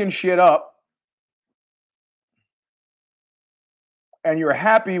 fucking shit up, and you're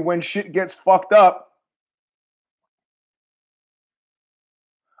happy when shit gets fucked up,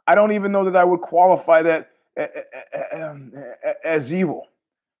 I don't even know that I would qualify that as evil.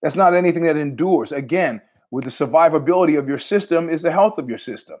 That's not anything that endures. Again, with the survivability of your system is the health of your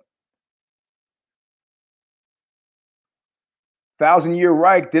system. 1,000-year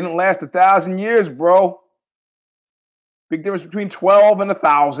Reich didn't last 1,000 years, bro. Big difference between 12 and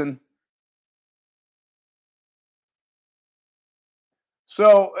 1,000.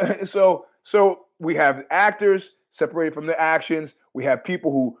 So we have actors separated from the actions. We have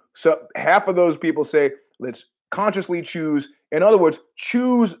people who, half of those people say, let's consciously choose. In other words,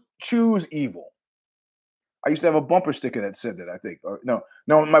 choose evil. I used to have a bumper sticker that said that, I think. Or no,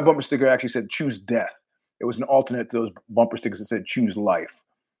 my bumper sticker actually said choose death. It was an alternate to those bumper stickers that said choose life.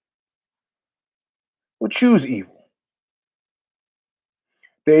 Well, choose evil.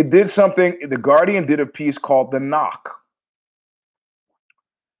 They did something, The Guardian did a piece called The Knock.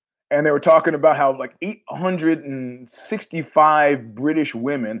 And they were talking about how like 865 British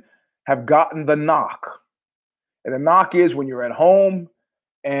women have gotten the knock. And the knock is when you're at home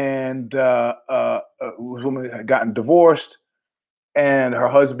and a woman had gotten divorced and her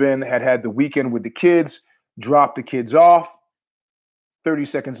husband had the weekend with the kids, dropped the kids off. 30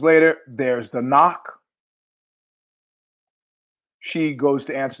 seconds later, there's the knock. She goes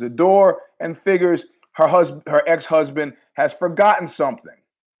to answer the door and figures her ex-husband has forgotten something.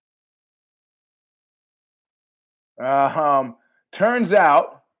 Turns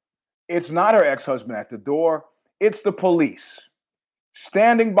out it's not her ex-husband at the door. It's the police.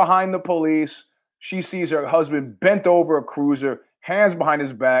 Standing behind the police, she sees her husband bent over a cruiser, hands behind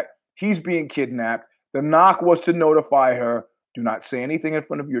his back. He's being kidnapped. The knock was to notify her, do not say anything in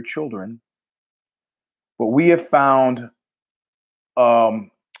front of your children. But we have found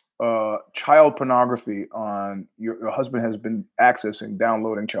child pornography on your husband has been accessing,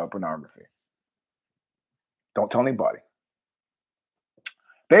 downloading child pornography. Don't tell anybody.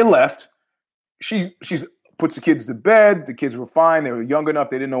 They left. She puts the kids to bed. The kids were fine. They were young enough.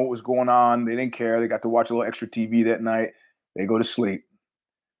 They didn't know what was going on. They didn't care. They got to watch a little extra TV that night. They go to sleep.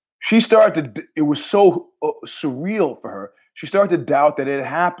 She started to, it was so surreal for her. She started to doubt that it had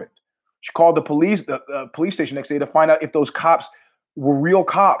happened. She called the police station next day to find out if those cops were real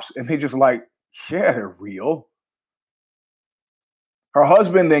cops. And they just like, yeah, they're real. Her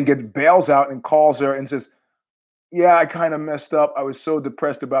husband then bails out and calls her and says, yeah, I kind of messed up. I was so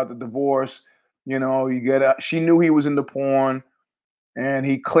depressed about the divorce. You know, she knew he was into porn and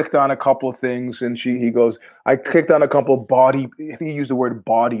he clicked on a couple of things and he goes, I clicked on a couple of I think he used the word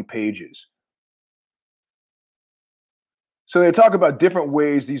body pages. So they talk about different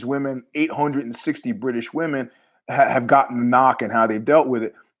ways these women, 860 British women, have gotten the knock and how they dealt with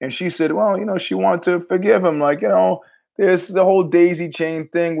it. And she said, well, you know, she wanted to forgive him. Like, you know, there's the whole daisy chain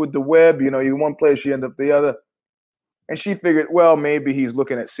thing with the web. You know, you one place, you end up the other. And she figured, well, maybe he's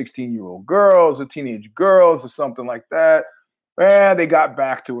looking at 16-year-old girls or teenage girls or something like that. And they got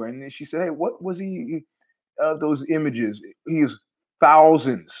back to her. And she said, hey, what was those images? He's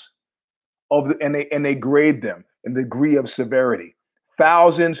thousands of and they grade them in the degree of severity.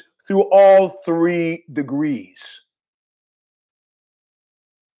 Thousands through all 3 degrees.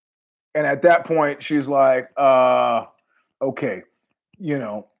 And at that point, she's like, okay. You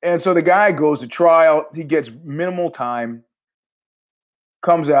know, and so the guy goes to trial. He gets minimal time,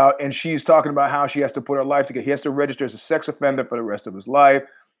 comes out, and she's talking about how she has to put her life together. He has to register as a sex offender for the rest of his life.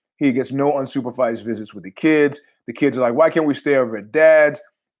 He gets no unsupervised visits with the kids. The kids are like, why can't we stay over at dad's?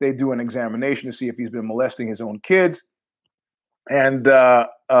 They do an examination to see if he's been molesting his own kids. And so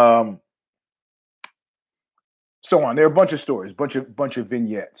on. There are a bunch of stories, bunch of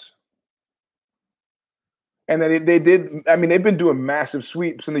vignettes. And then they did, I mean, they've been doing massive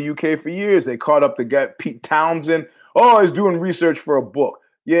sweeps in the UK for years. They caught up the guy, Pete Townsend. Oh, he's doing research for a book.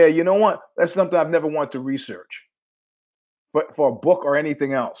 Yeah, you know what? That's something I've never wanted to research for a book or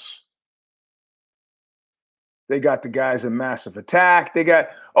anything else. They got the guys in Massive Attack. They got,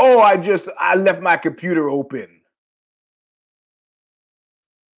 I left my computer open.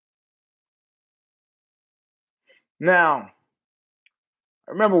 Now,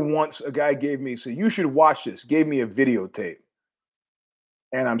 I remember once a guy said, you should watch this, gave me a videotape.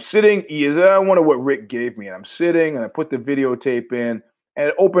 And I'm sitting, I wonder what Rick gave me. And I'm sitting and I put the videotape in and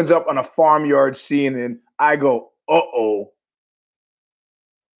it opens up on a farmyard scene. And I go, uh-oh.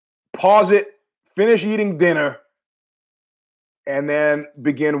 Pause it, finish eating dinner, and then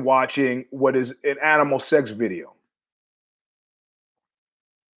begin watching what is an animal sex video.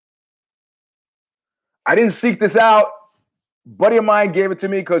 I didn't seek this out. Buddy of mine gave it to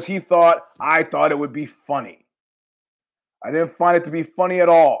me because I thought it would be funny. I didn't find it to be funny at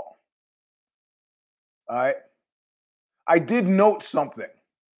all. All right. I did note something.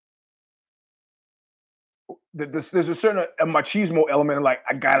 There's a certain machismo element. Like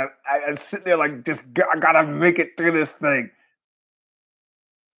I sit there like I gotta make it through this thing.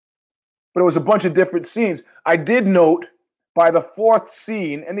 But it was a bunch of different scenes. I did note by the fourth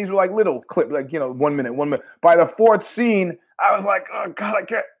scene, and these were like little clips, like 1 minute. By the fourth scene, I was like, oh God, I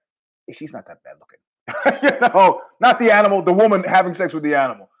can't. She's not that bad looking. Not the animal, the woman having sex with the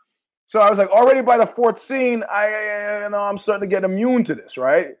animal. So I was like, already by the fourth scene, I'm starting to get immune to this,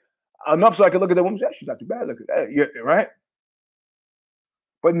 right? Enough so I could look at the woman. Yeah, she's not too bad looking, right?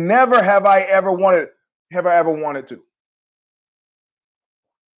 But never have I ever wanted to,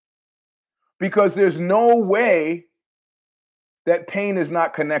 because there's no way that pain is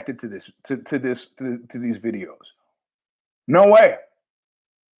not connected to this, to these videos. No way.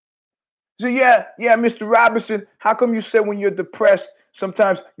 So yeah, Mr. Robinson, how come you said when you're depressed,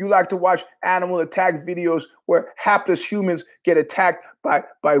 sometimes you like to watch animal attack videos where hapless humans get attacked by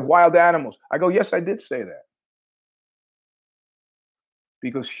wild animals? I go, yes, I did say that.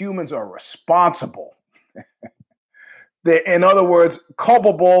 Because humans are responsible. They're, in other words,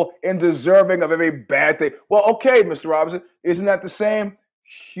 culpable and deserving of every bad thing. Well, okay, Mr. Robinson, isn't that the same?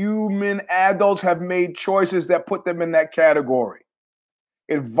 Human adults have made choices that put them in that category.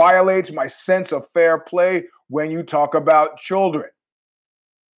 It violates my sense of fair play when you talk about children.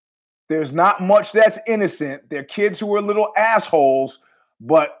 There's not much that's innocent. They're kids who are little assholes,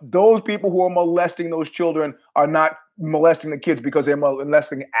 but those people who are molesting those children are not molesting the kids because they're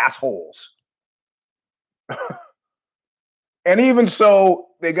molesting assholes. And even so,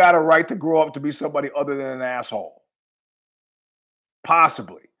 they got a right to grow up to be somebody other than an asshole.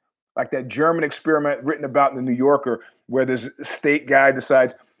 Possibly. Like that German experiment written about in the New Yorker, where this state guy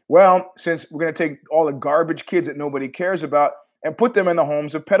decides, well, since we're going to take all the garbage kids that nobody cares about and put them in the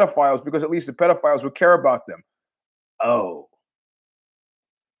homes of pedophiles, because at least the pedophiles would care about them. Oh,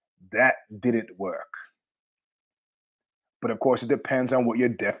 that didn't work. But of course, it depends on what your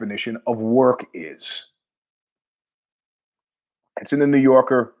definition of work is. It's in the New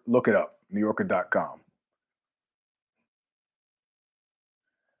Yorker. Look it up, NewYorker.com.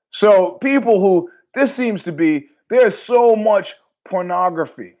 So this seems to be, there's so much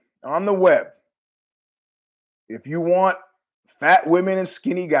pornography on the web. If you want fat women and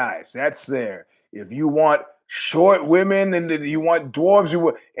skinny guys, that's there. If you want short women and you want dwarves, you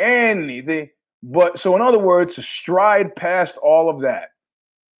want anything. But so in other words, to stride past all of that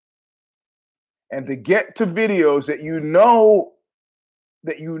and to get to videos that you know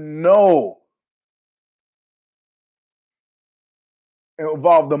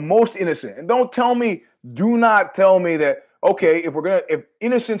involve the most innocent. And do not tell me that, okay, if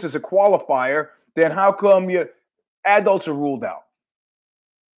innocence is a qualifier, then how come adults are ruled out?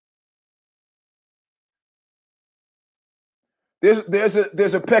 There's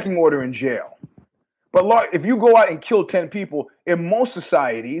a pecking order in jail. But if you go out and kill 10 people, in most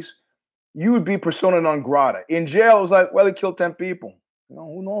societies, you would be persona non grata. In jail, it's like, well, he killed 10 people.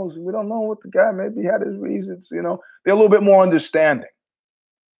 Who knows? We don't know what the guy, maybe had his reasons. They're a little bit more understanding.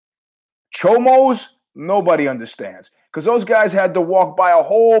 Chomos, nobody understands, because those guys had to walk by a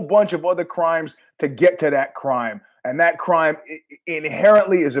whole bunch of other crimes to get to that crime. And that crime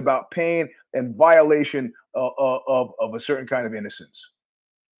inherently is about pain and violation of a certain kind of innocence.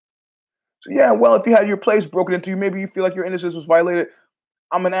 So yeah, well, if you had your place broken into, maybe you feel like your innocence was violated.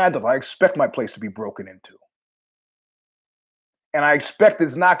 I'm an adult. I expect my place to be broken into. And I expect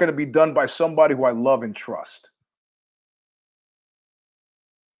it's not going to be done by somebody who I love and trust.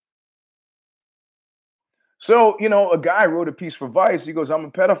 So, a guy wrote a piece for Vice. He goes, I'm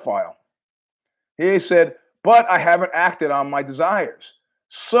a pedophile. He said, but I haven't acted on my desires.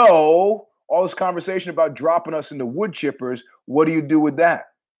 So all this conversation about dropping us into wood chippers, what do you do with that?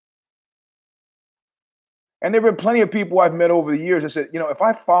 And there have been plenty of people I've met over the years that said, if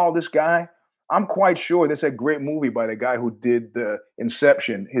I follow this guy, I'm quite sure there's a great movie by the guy who did the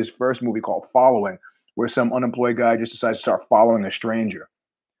Inception, his first movie called Following, where some unemployed guy just decides to start following a stranger.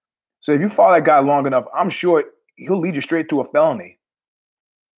 So if you follow that guy long enough, I'm sure he'll lead you straight to a felony.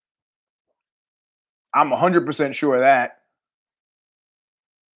 I'm 100% sure of that.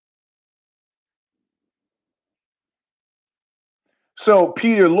 So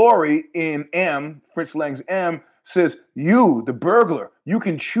Peter Lorre in M, Fritz Lang's M, says, you, the burglar, you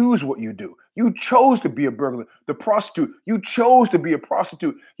can choose what you do. You chose to be a burglar. The prostitute, you chose to be a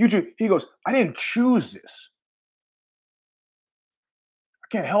prostitute. He goes, I didn't choose this. I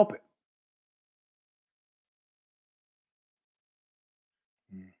can't help it.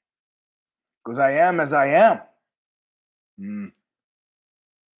 because I am as I am.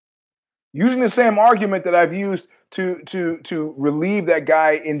 Using the same argument that I've used to relieve that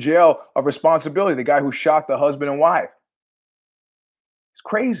guy in jail of responsibility, the guy who shot the husband and wife. It's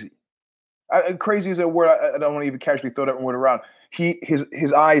crazy. Crazy is a word I don't want to even casually throw that word around.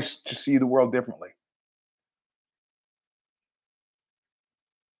 His eyes to see the world differently.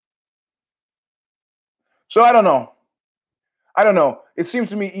 So I don't know. It seems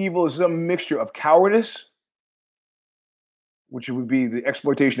to me evil is some mixture of cowardice, which would be the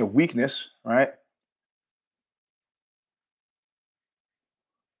exploitation of weakness, right?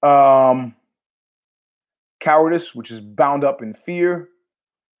 Cowardice, which is bound up in fear.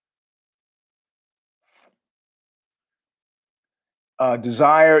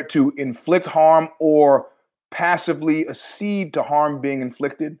 Desire to inflict harm or passively accede to harm being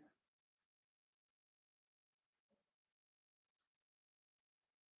inflicted.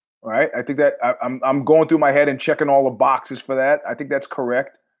 Right? I think that I'm going through my head and checking all the boxes for that. I think that's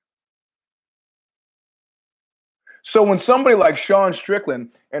correct. So when somebody like Sean Strickland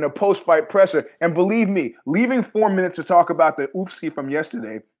in a post-fight presser, and believe me, leaving 4 minutes to talk about the oofsie from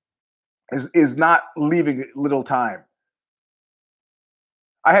yesterday is not leaving little time.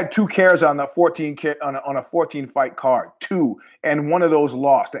 I had 2 cares on the 14 on a 14 fight card, 2, and one of those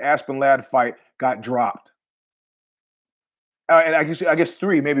lost. The Aspen Ladd fight got dropped, and I guess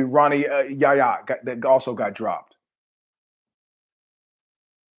 3, maybe Ronnie Yaya that also got dropped.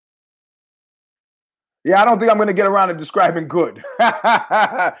 Yeah, I don't think I'm going to get around to describing good.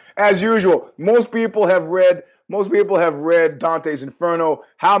 As usual, most people have read Dante's Inferno.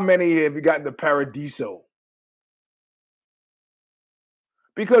 How many have you gotten to Paradiso?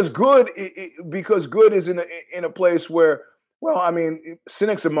 Because good is in a place where, well, I mean,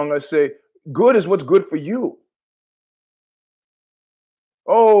 cynics among us say good is what's good for you.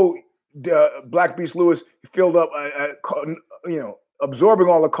 Oh, Black Beast Lewis filled up, absorbing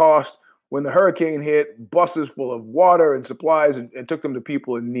all the cost when the hurricane hit, buses full of water and supplies and took them to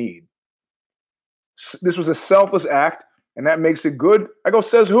people in need. This was a selfless act, and that makes it good. I go,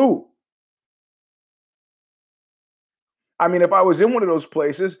 says who? I mean, if I was in one of those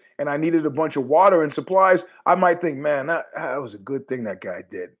places and I needed a bunch of water and supplies, I might think, man, that was a good thing that guy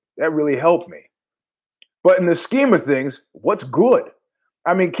did. That really helped me. But in the scheme of things, what's good?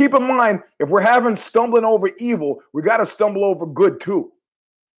 I mean, keep in mind, if we're having stumbling over evil, we got to stumble over good too.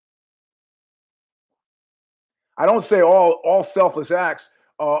 I don't say all selfless acts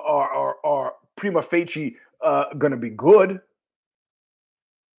are prima facie going to be good.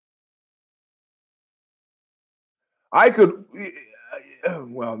 I could,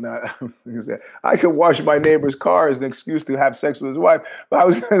 well, not I could wash my neighbor's car as an excuse to have sex with his wife,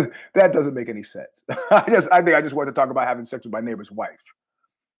 but that doesn't make any sense. I think I just want to talk about having sex with my neighbor's wife.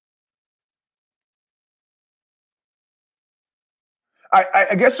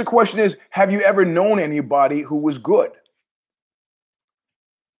 I guess the question is, have you ever known anybody who was good?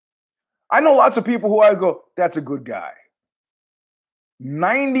 I know lots of people who I go, that's a good guy.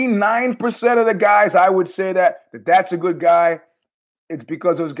 99% of the guys I would say that's a good guy. It's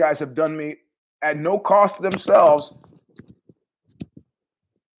because those guys have done me at no cost to themselves,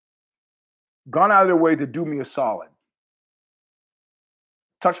 gone out of their way to do me a solid.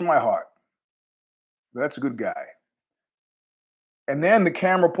 Touch my heart. That's a good guy. And then the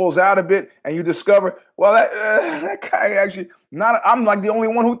camera pulls out a bit and you discover, well, that guy actually I'm like the only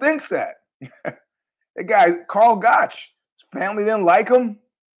one who thinks that. That guy, Carl Gotch, his family didn't like him.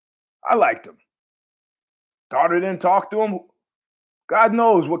 I liked him. Daughter didn't talk to him. God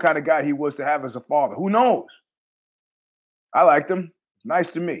knows what kind of guy he was to have as a father. Who knows? I liked him. Nice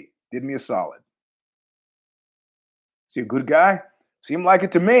to me. Did me a solid. See a good guy? Seemed like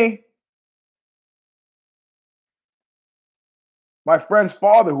it to me. My friend's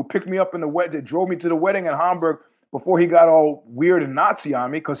father, who picked me up in the wedding, drove me to the wedding in Hamburg before he got all weird and Nazi on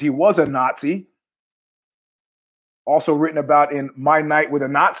me, because he was a Nazi. Also written about in My Night with a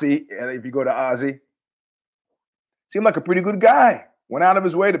Nazi, if you go to Ozzy. Seemed like a pretty good guy. Went out of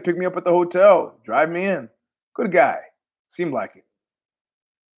his way to pick me up at the hotel, drive me in. Good guy. Seemed like it.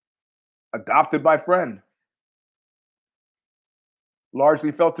 Adopted my friend.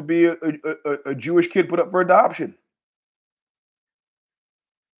 Largely felt to be a Jewish kid put up for adoption.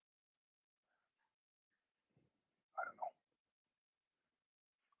 I don't know.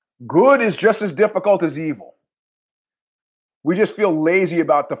 Good is just as difficult as evil. We just feel lazy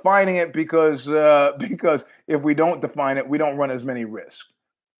about defining it because if we don't define it, we don't run as many risks.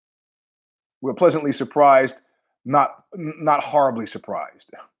 We're pleasantly surprised, not horribly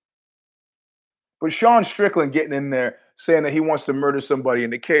surprised. But Sean Strickland getting in there saying that he wants to murder somebody in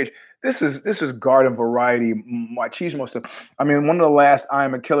the cage. This is garden variety machismo stuff. I mean, one of the last I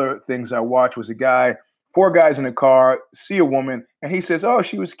Am a Killer things I watched was a guy, 4 guys in a car, see a woman, and he says, "Oh,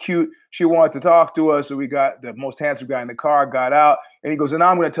 she was cute. She wanted to talk to us." So we got the most handsome guy in the car, got out, and he goes, "And now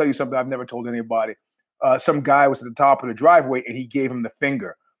I'm going to tell you something I've never told anybody." Some guy was at the top of the driveway, and he gave him the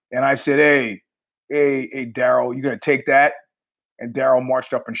finger. And I said, "Hey, Daryl, you going to take that?" And Daryl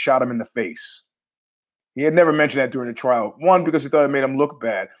marched up and shot him in the face. He had never mentioned that during the trial. One, because he thought it made him look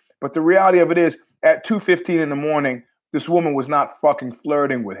bad. But the reality of it is, at 2:15 in the morning, this woman was not fucking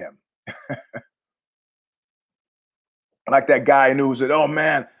flirting with him. Like that guy I knew who said, "Oh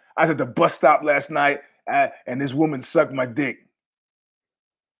man, I was at the bus stop last night and this woman sucked my dick."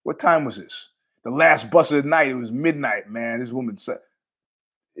 What time was this? The last bus of the night. It was midnight, man. This woman sucked.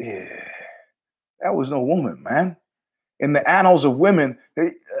 Yeah, that was no woman, man. In the annals of women,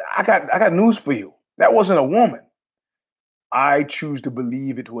 I got news for you. That wasn't a woman. I choose to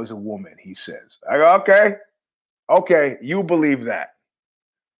believe it was a woman, he says. I go, okay, you believe that.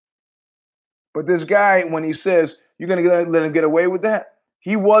 But this guy, when he says, "You're going to let him get away with that?"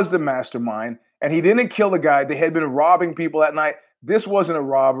 He was the mastermind, and he didn't kill the guy. They had been robbing people that night. This wasn't a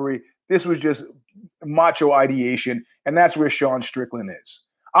robbery. This was just macho ideation, and that's where Sean Strickland is.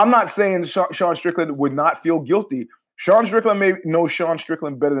 I'm not saying Sean Strickland would not feel guilty. Sean Strickland may know Sean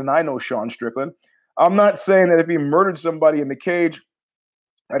Strickland better than I know Sean Strickland. I'm not saying that if he murdered somebody in the cage,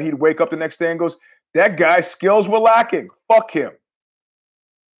 that he'd wake up the next day and goes, "That guy's skills were lacking. Fuck him."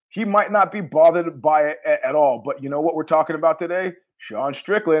 He might not be bothered by it at all. But you know what we're talking about today? Sean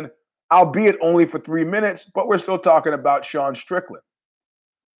Strickland, albeit only for 3 minutes, but we're still talking about Sean Strickland.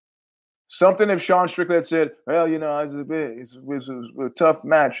 Something if Sean Strickland said, "Well, you know, it's a tough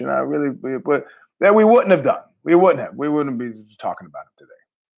match, and I really," but that we wouldn't have done. We wouldn't be talking about it today.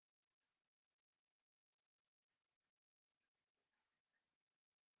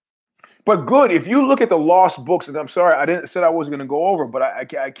 But good, if you look at the lost books, and I'm sorry, I didn't said I wasn't going to go over, but I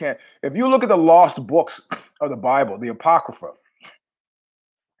can't. If you look at the lost books of the Bible, the Apocrypha,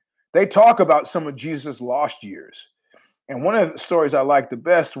 they talk about some of Jesus' lost years. And one of the stories I liked the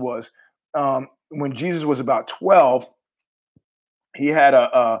best was when Jesus was about 12, he had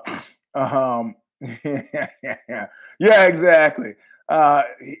yeah, exactly.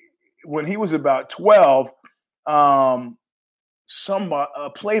 When he was about 12, a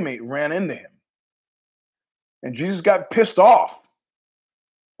playmate ran into him. And Jesus got pissed off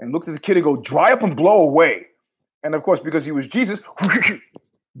and looked at the kid and go, "Dry up and blow away." And of course, because he was Jesus,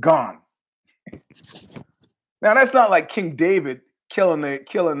 gone. Now that's not like King David killing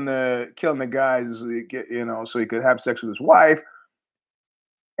the guys, you know, so he could have sex with his wife.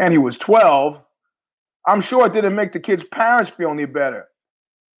 And he was 12. I'm sure it didn't make the kid's parents feel any better.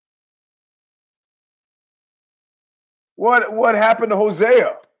 What happened to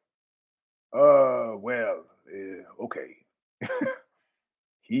Hosea? Okay.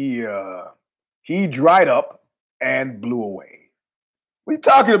 He dried up and blew away. What are you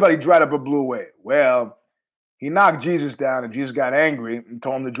talking about? He dried up and blew away. Well, he knocked Jesus down, and Jesus got angry and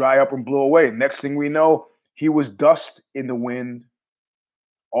told him to dry up and blow away. Next thing we know, he was dust in the wind.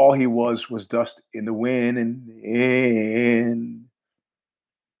 All he was dust in the wind, and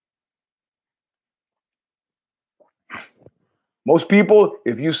most people,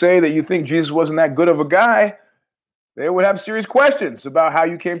 if you say that you think Jesus wasn't that good of a guy, they would have serious questions about how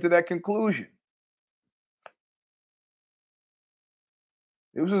you came to that conclusion.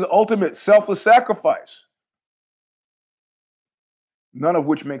 It was his ultimate selfless sacrifice. None of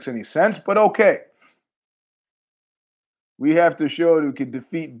which makes any sense, but okay. We have to show that we can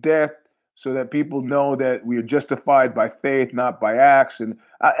defeat death so that people know that we are justified by faith, not by acts. And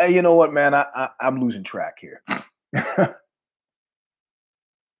you know what, man? I'm losing track here.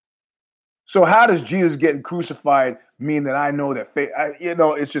 So how does Jesus getting crucified mean that I know that faith?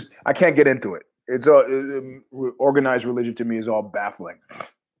 It's just, I can't get into it. It's all organized religion to me is all baffling.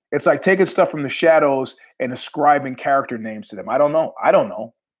 It's like taking stuff from the shadows and ascribing character names to them. I don't know.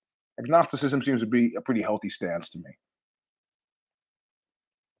 Agnosticism seems to be a pretty healthy stance to me.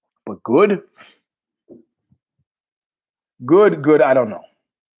 But good, I don't know.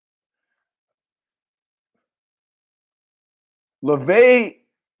 LaVey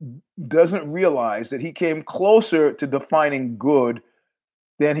doesn't realize that he came closer to defining good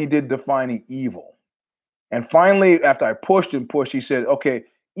than he did defining evil. And finally, after I pushed and pushed, he said, okay,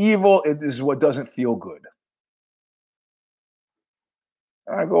 evil is what doesn't feel good.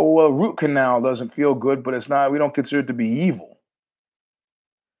 I go, well, root canal doesn't feel good, but it's not, we don't consider it to be evil.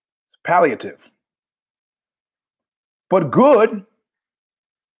 It's palliative. But good,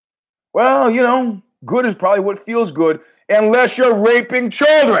 well, Good is probably what feels good, unless you're raping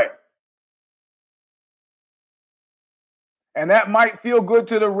children. And that might feel good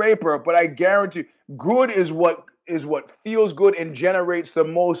to the raper, but I guarantee good is what feels good and generates the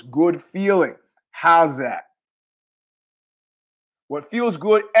most good feeling. How's that? What feels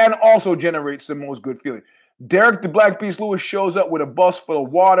good and also generates the most good feeling. Derek the Black Beast Lewis shows up with a bus full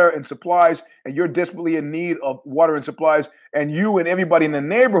of water and supplies, and you're desperately in need of water and supplies, and you and everybody in the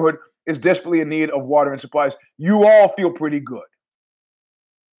neighborhood is desperately in need of water and supplies. You all feel pretty good.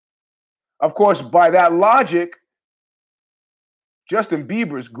 Of course, by that logic, Justin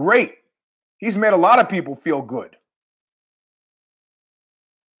Bieber's great. He's made a lot of people feel good.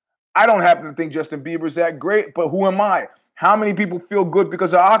 I don't happen to think Justin Bieber's that great, but who am I? How many people feel good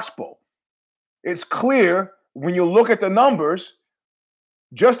because of Oxbow? It's clear when you look at the numbers,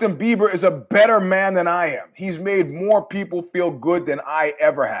 Justin Bieber is a better man than I am. He's made more people feel good than I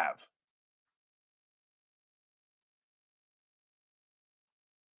ever have.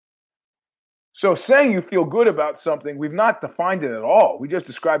 So saying you feel good about something, we've not defined it at all. We just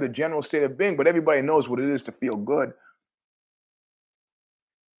described the general state of being, but everybody knows what it is to feel good.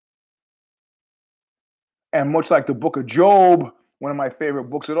 And much like the book of Job, one of my favorite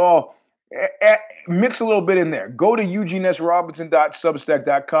books at all, mix a little bit in there. Go to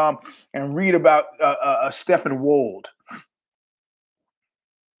eugenesrobinson.substack.com and read about Stephen Wold.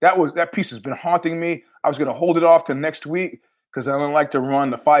 That piece has been haunting me. I was going to hold it off to next week because I don't like to run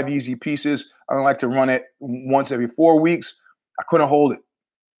the 5 easy pieces. I don't like to run it once every 4 weeks. I couldn't hold it.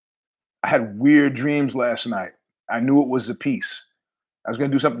 I had weird dreams last night. I knew it was a piece. I was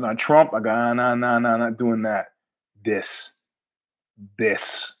going to do something on Trump. I go, no, not doing that. This.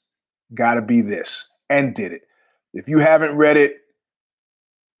 Gotta be this. And did it. If you haven't read it,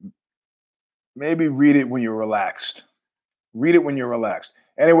 maybe read it when you're relaxed. Read it when you're relaxed.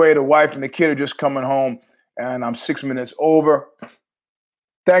 Anyway, the wife and the kid are just coming home, and I'm 6 minutes over.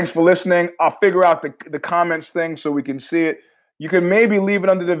 Thanks for listening. I'll figure out the comments thing so we can see it. You can maybe leave it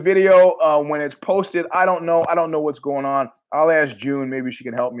under the video when it's posted. I don't know. I don't know what's going on. I'll ask June. Maybe she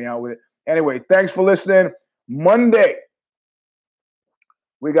can help me out with it. Anyway, thanks for listening. Monday,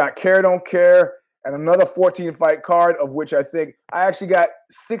 we got Care Don't Care and another 14-fight card, of which I think I actually got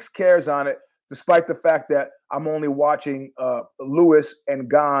 6 cares on it, despite the fact that I'm only watching Lewis and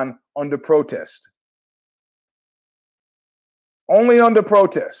Gane under protest. Only under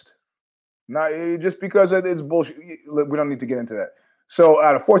protest. Not just because it's bullshit. We don't need to get into that. So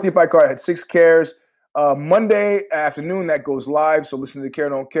out of 14-fight card, I had 6 cares. Monday afternoon, that goes live. So listen to Care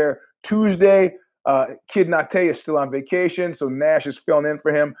Don't Care. Tuesday, Kid Nate is still on vacation. So Nash is filling in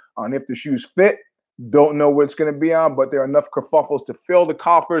for him on If the Shoes Fit. Don't know what it's going to be on, but there are enough kerfuffles to fill the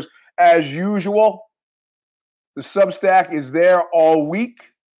coffers as usual. The Substack is there all week.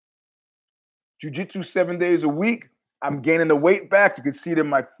 Jiu-Jitsu 7 days a week. I'm gaining the weight back. You can see it in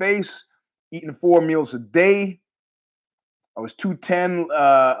my face. Eating 4 meals a day. I was 210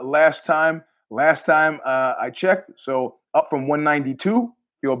 last time I checked. So up from 192.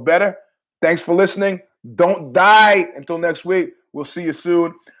 Feel better. Thanks for listening. Don't die until next week. We'll see you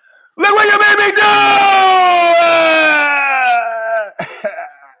soon. Look what you made me do!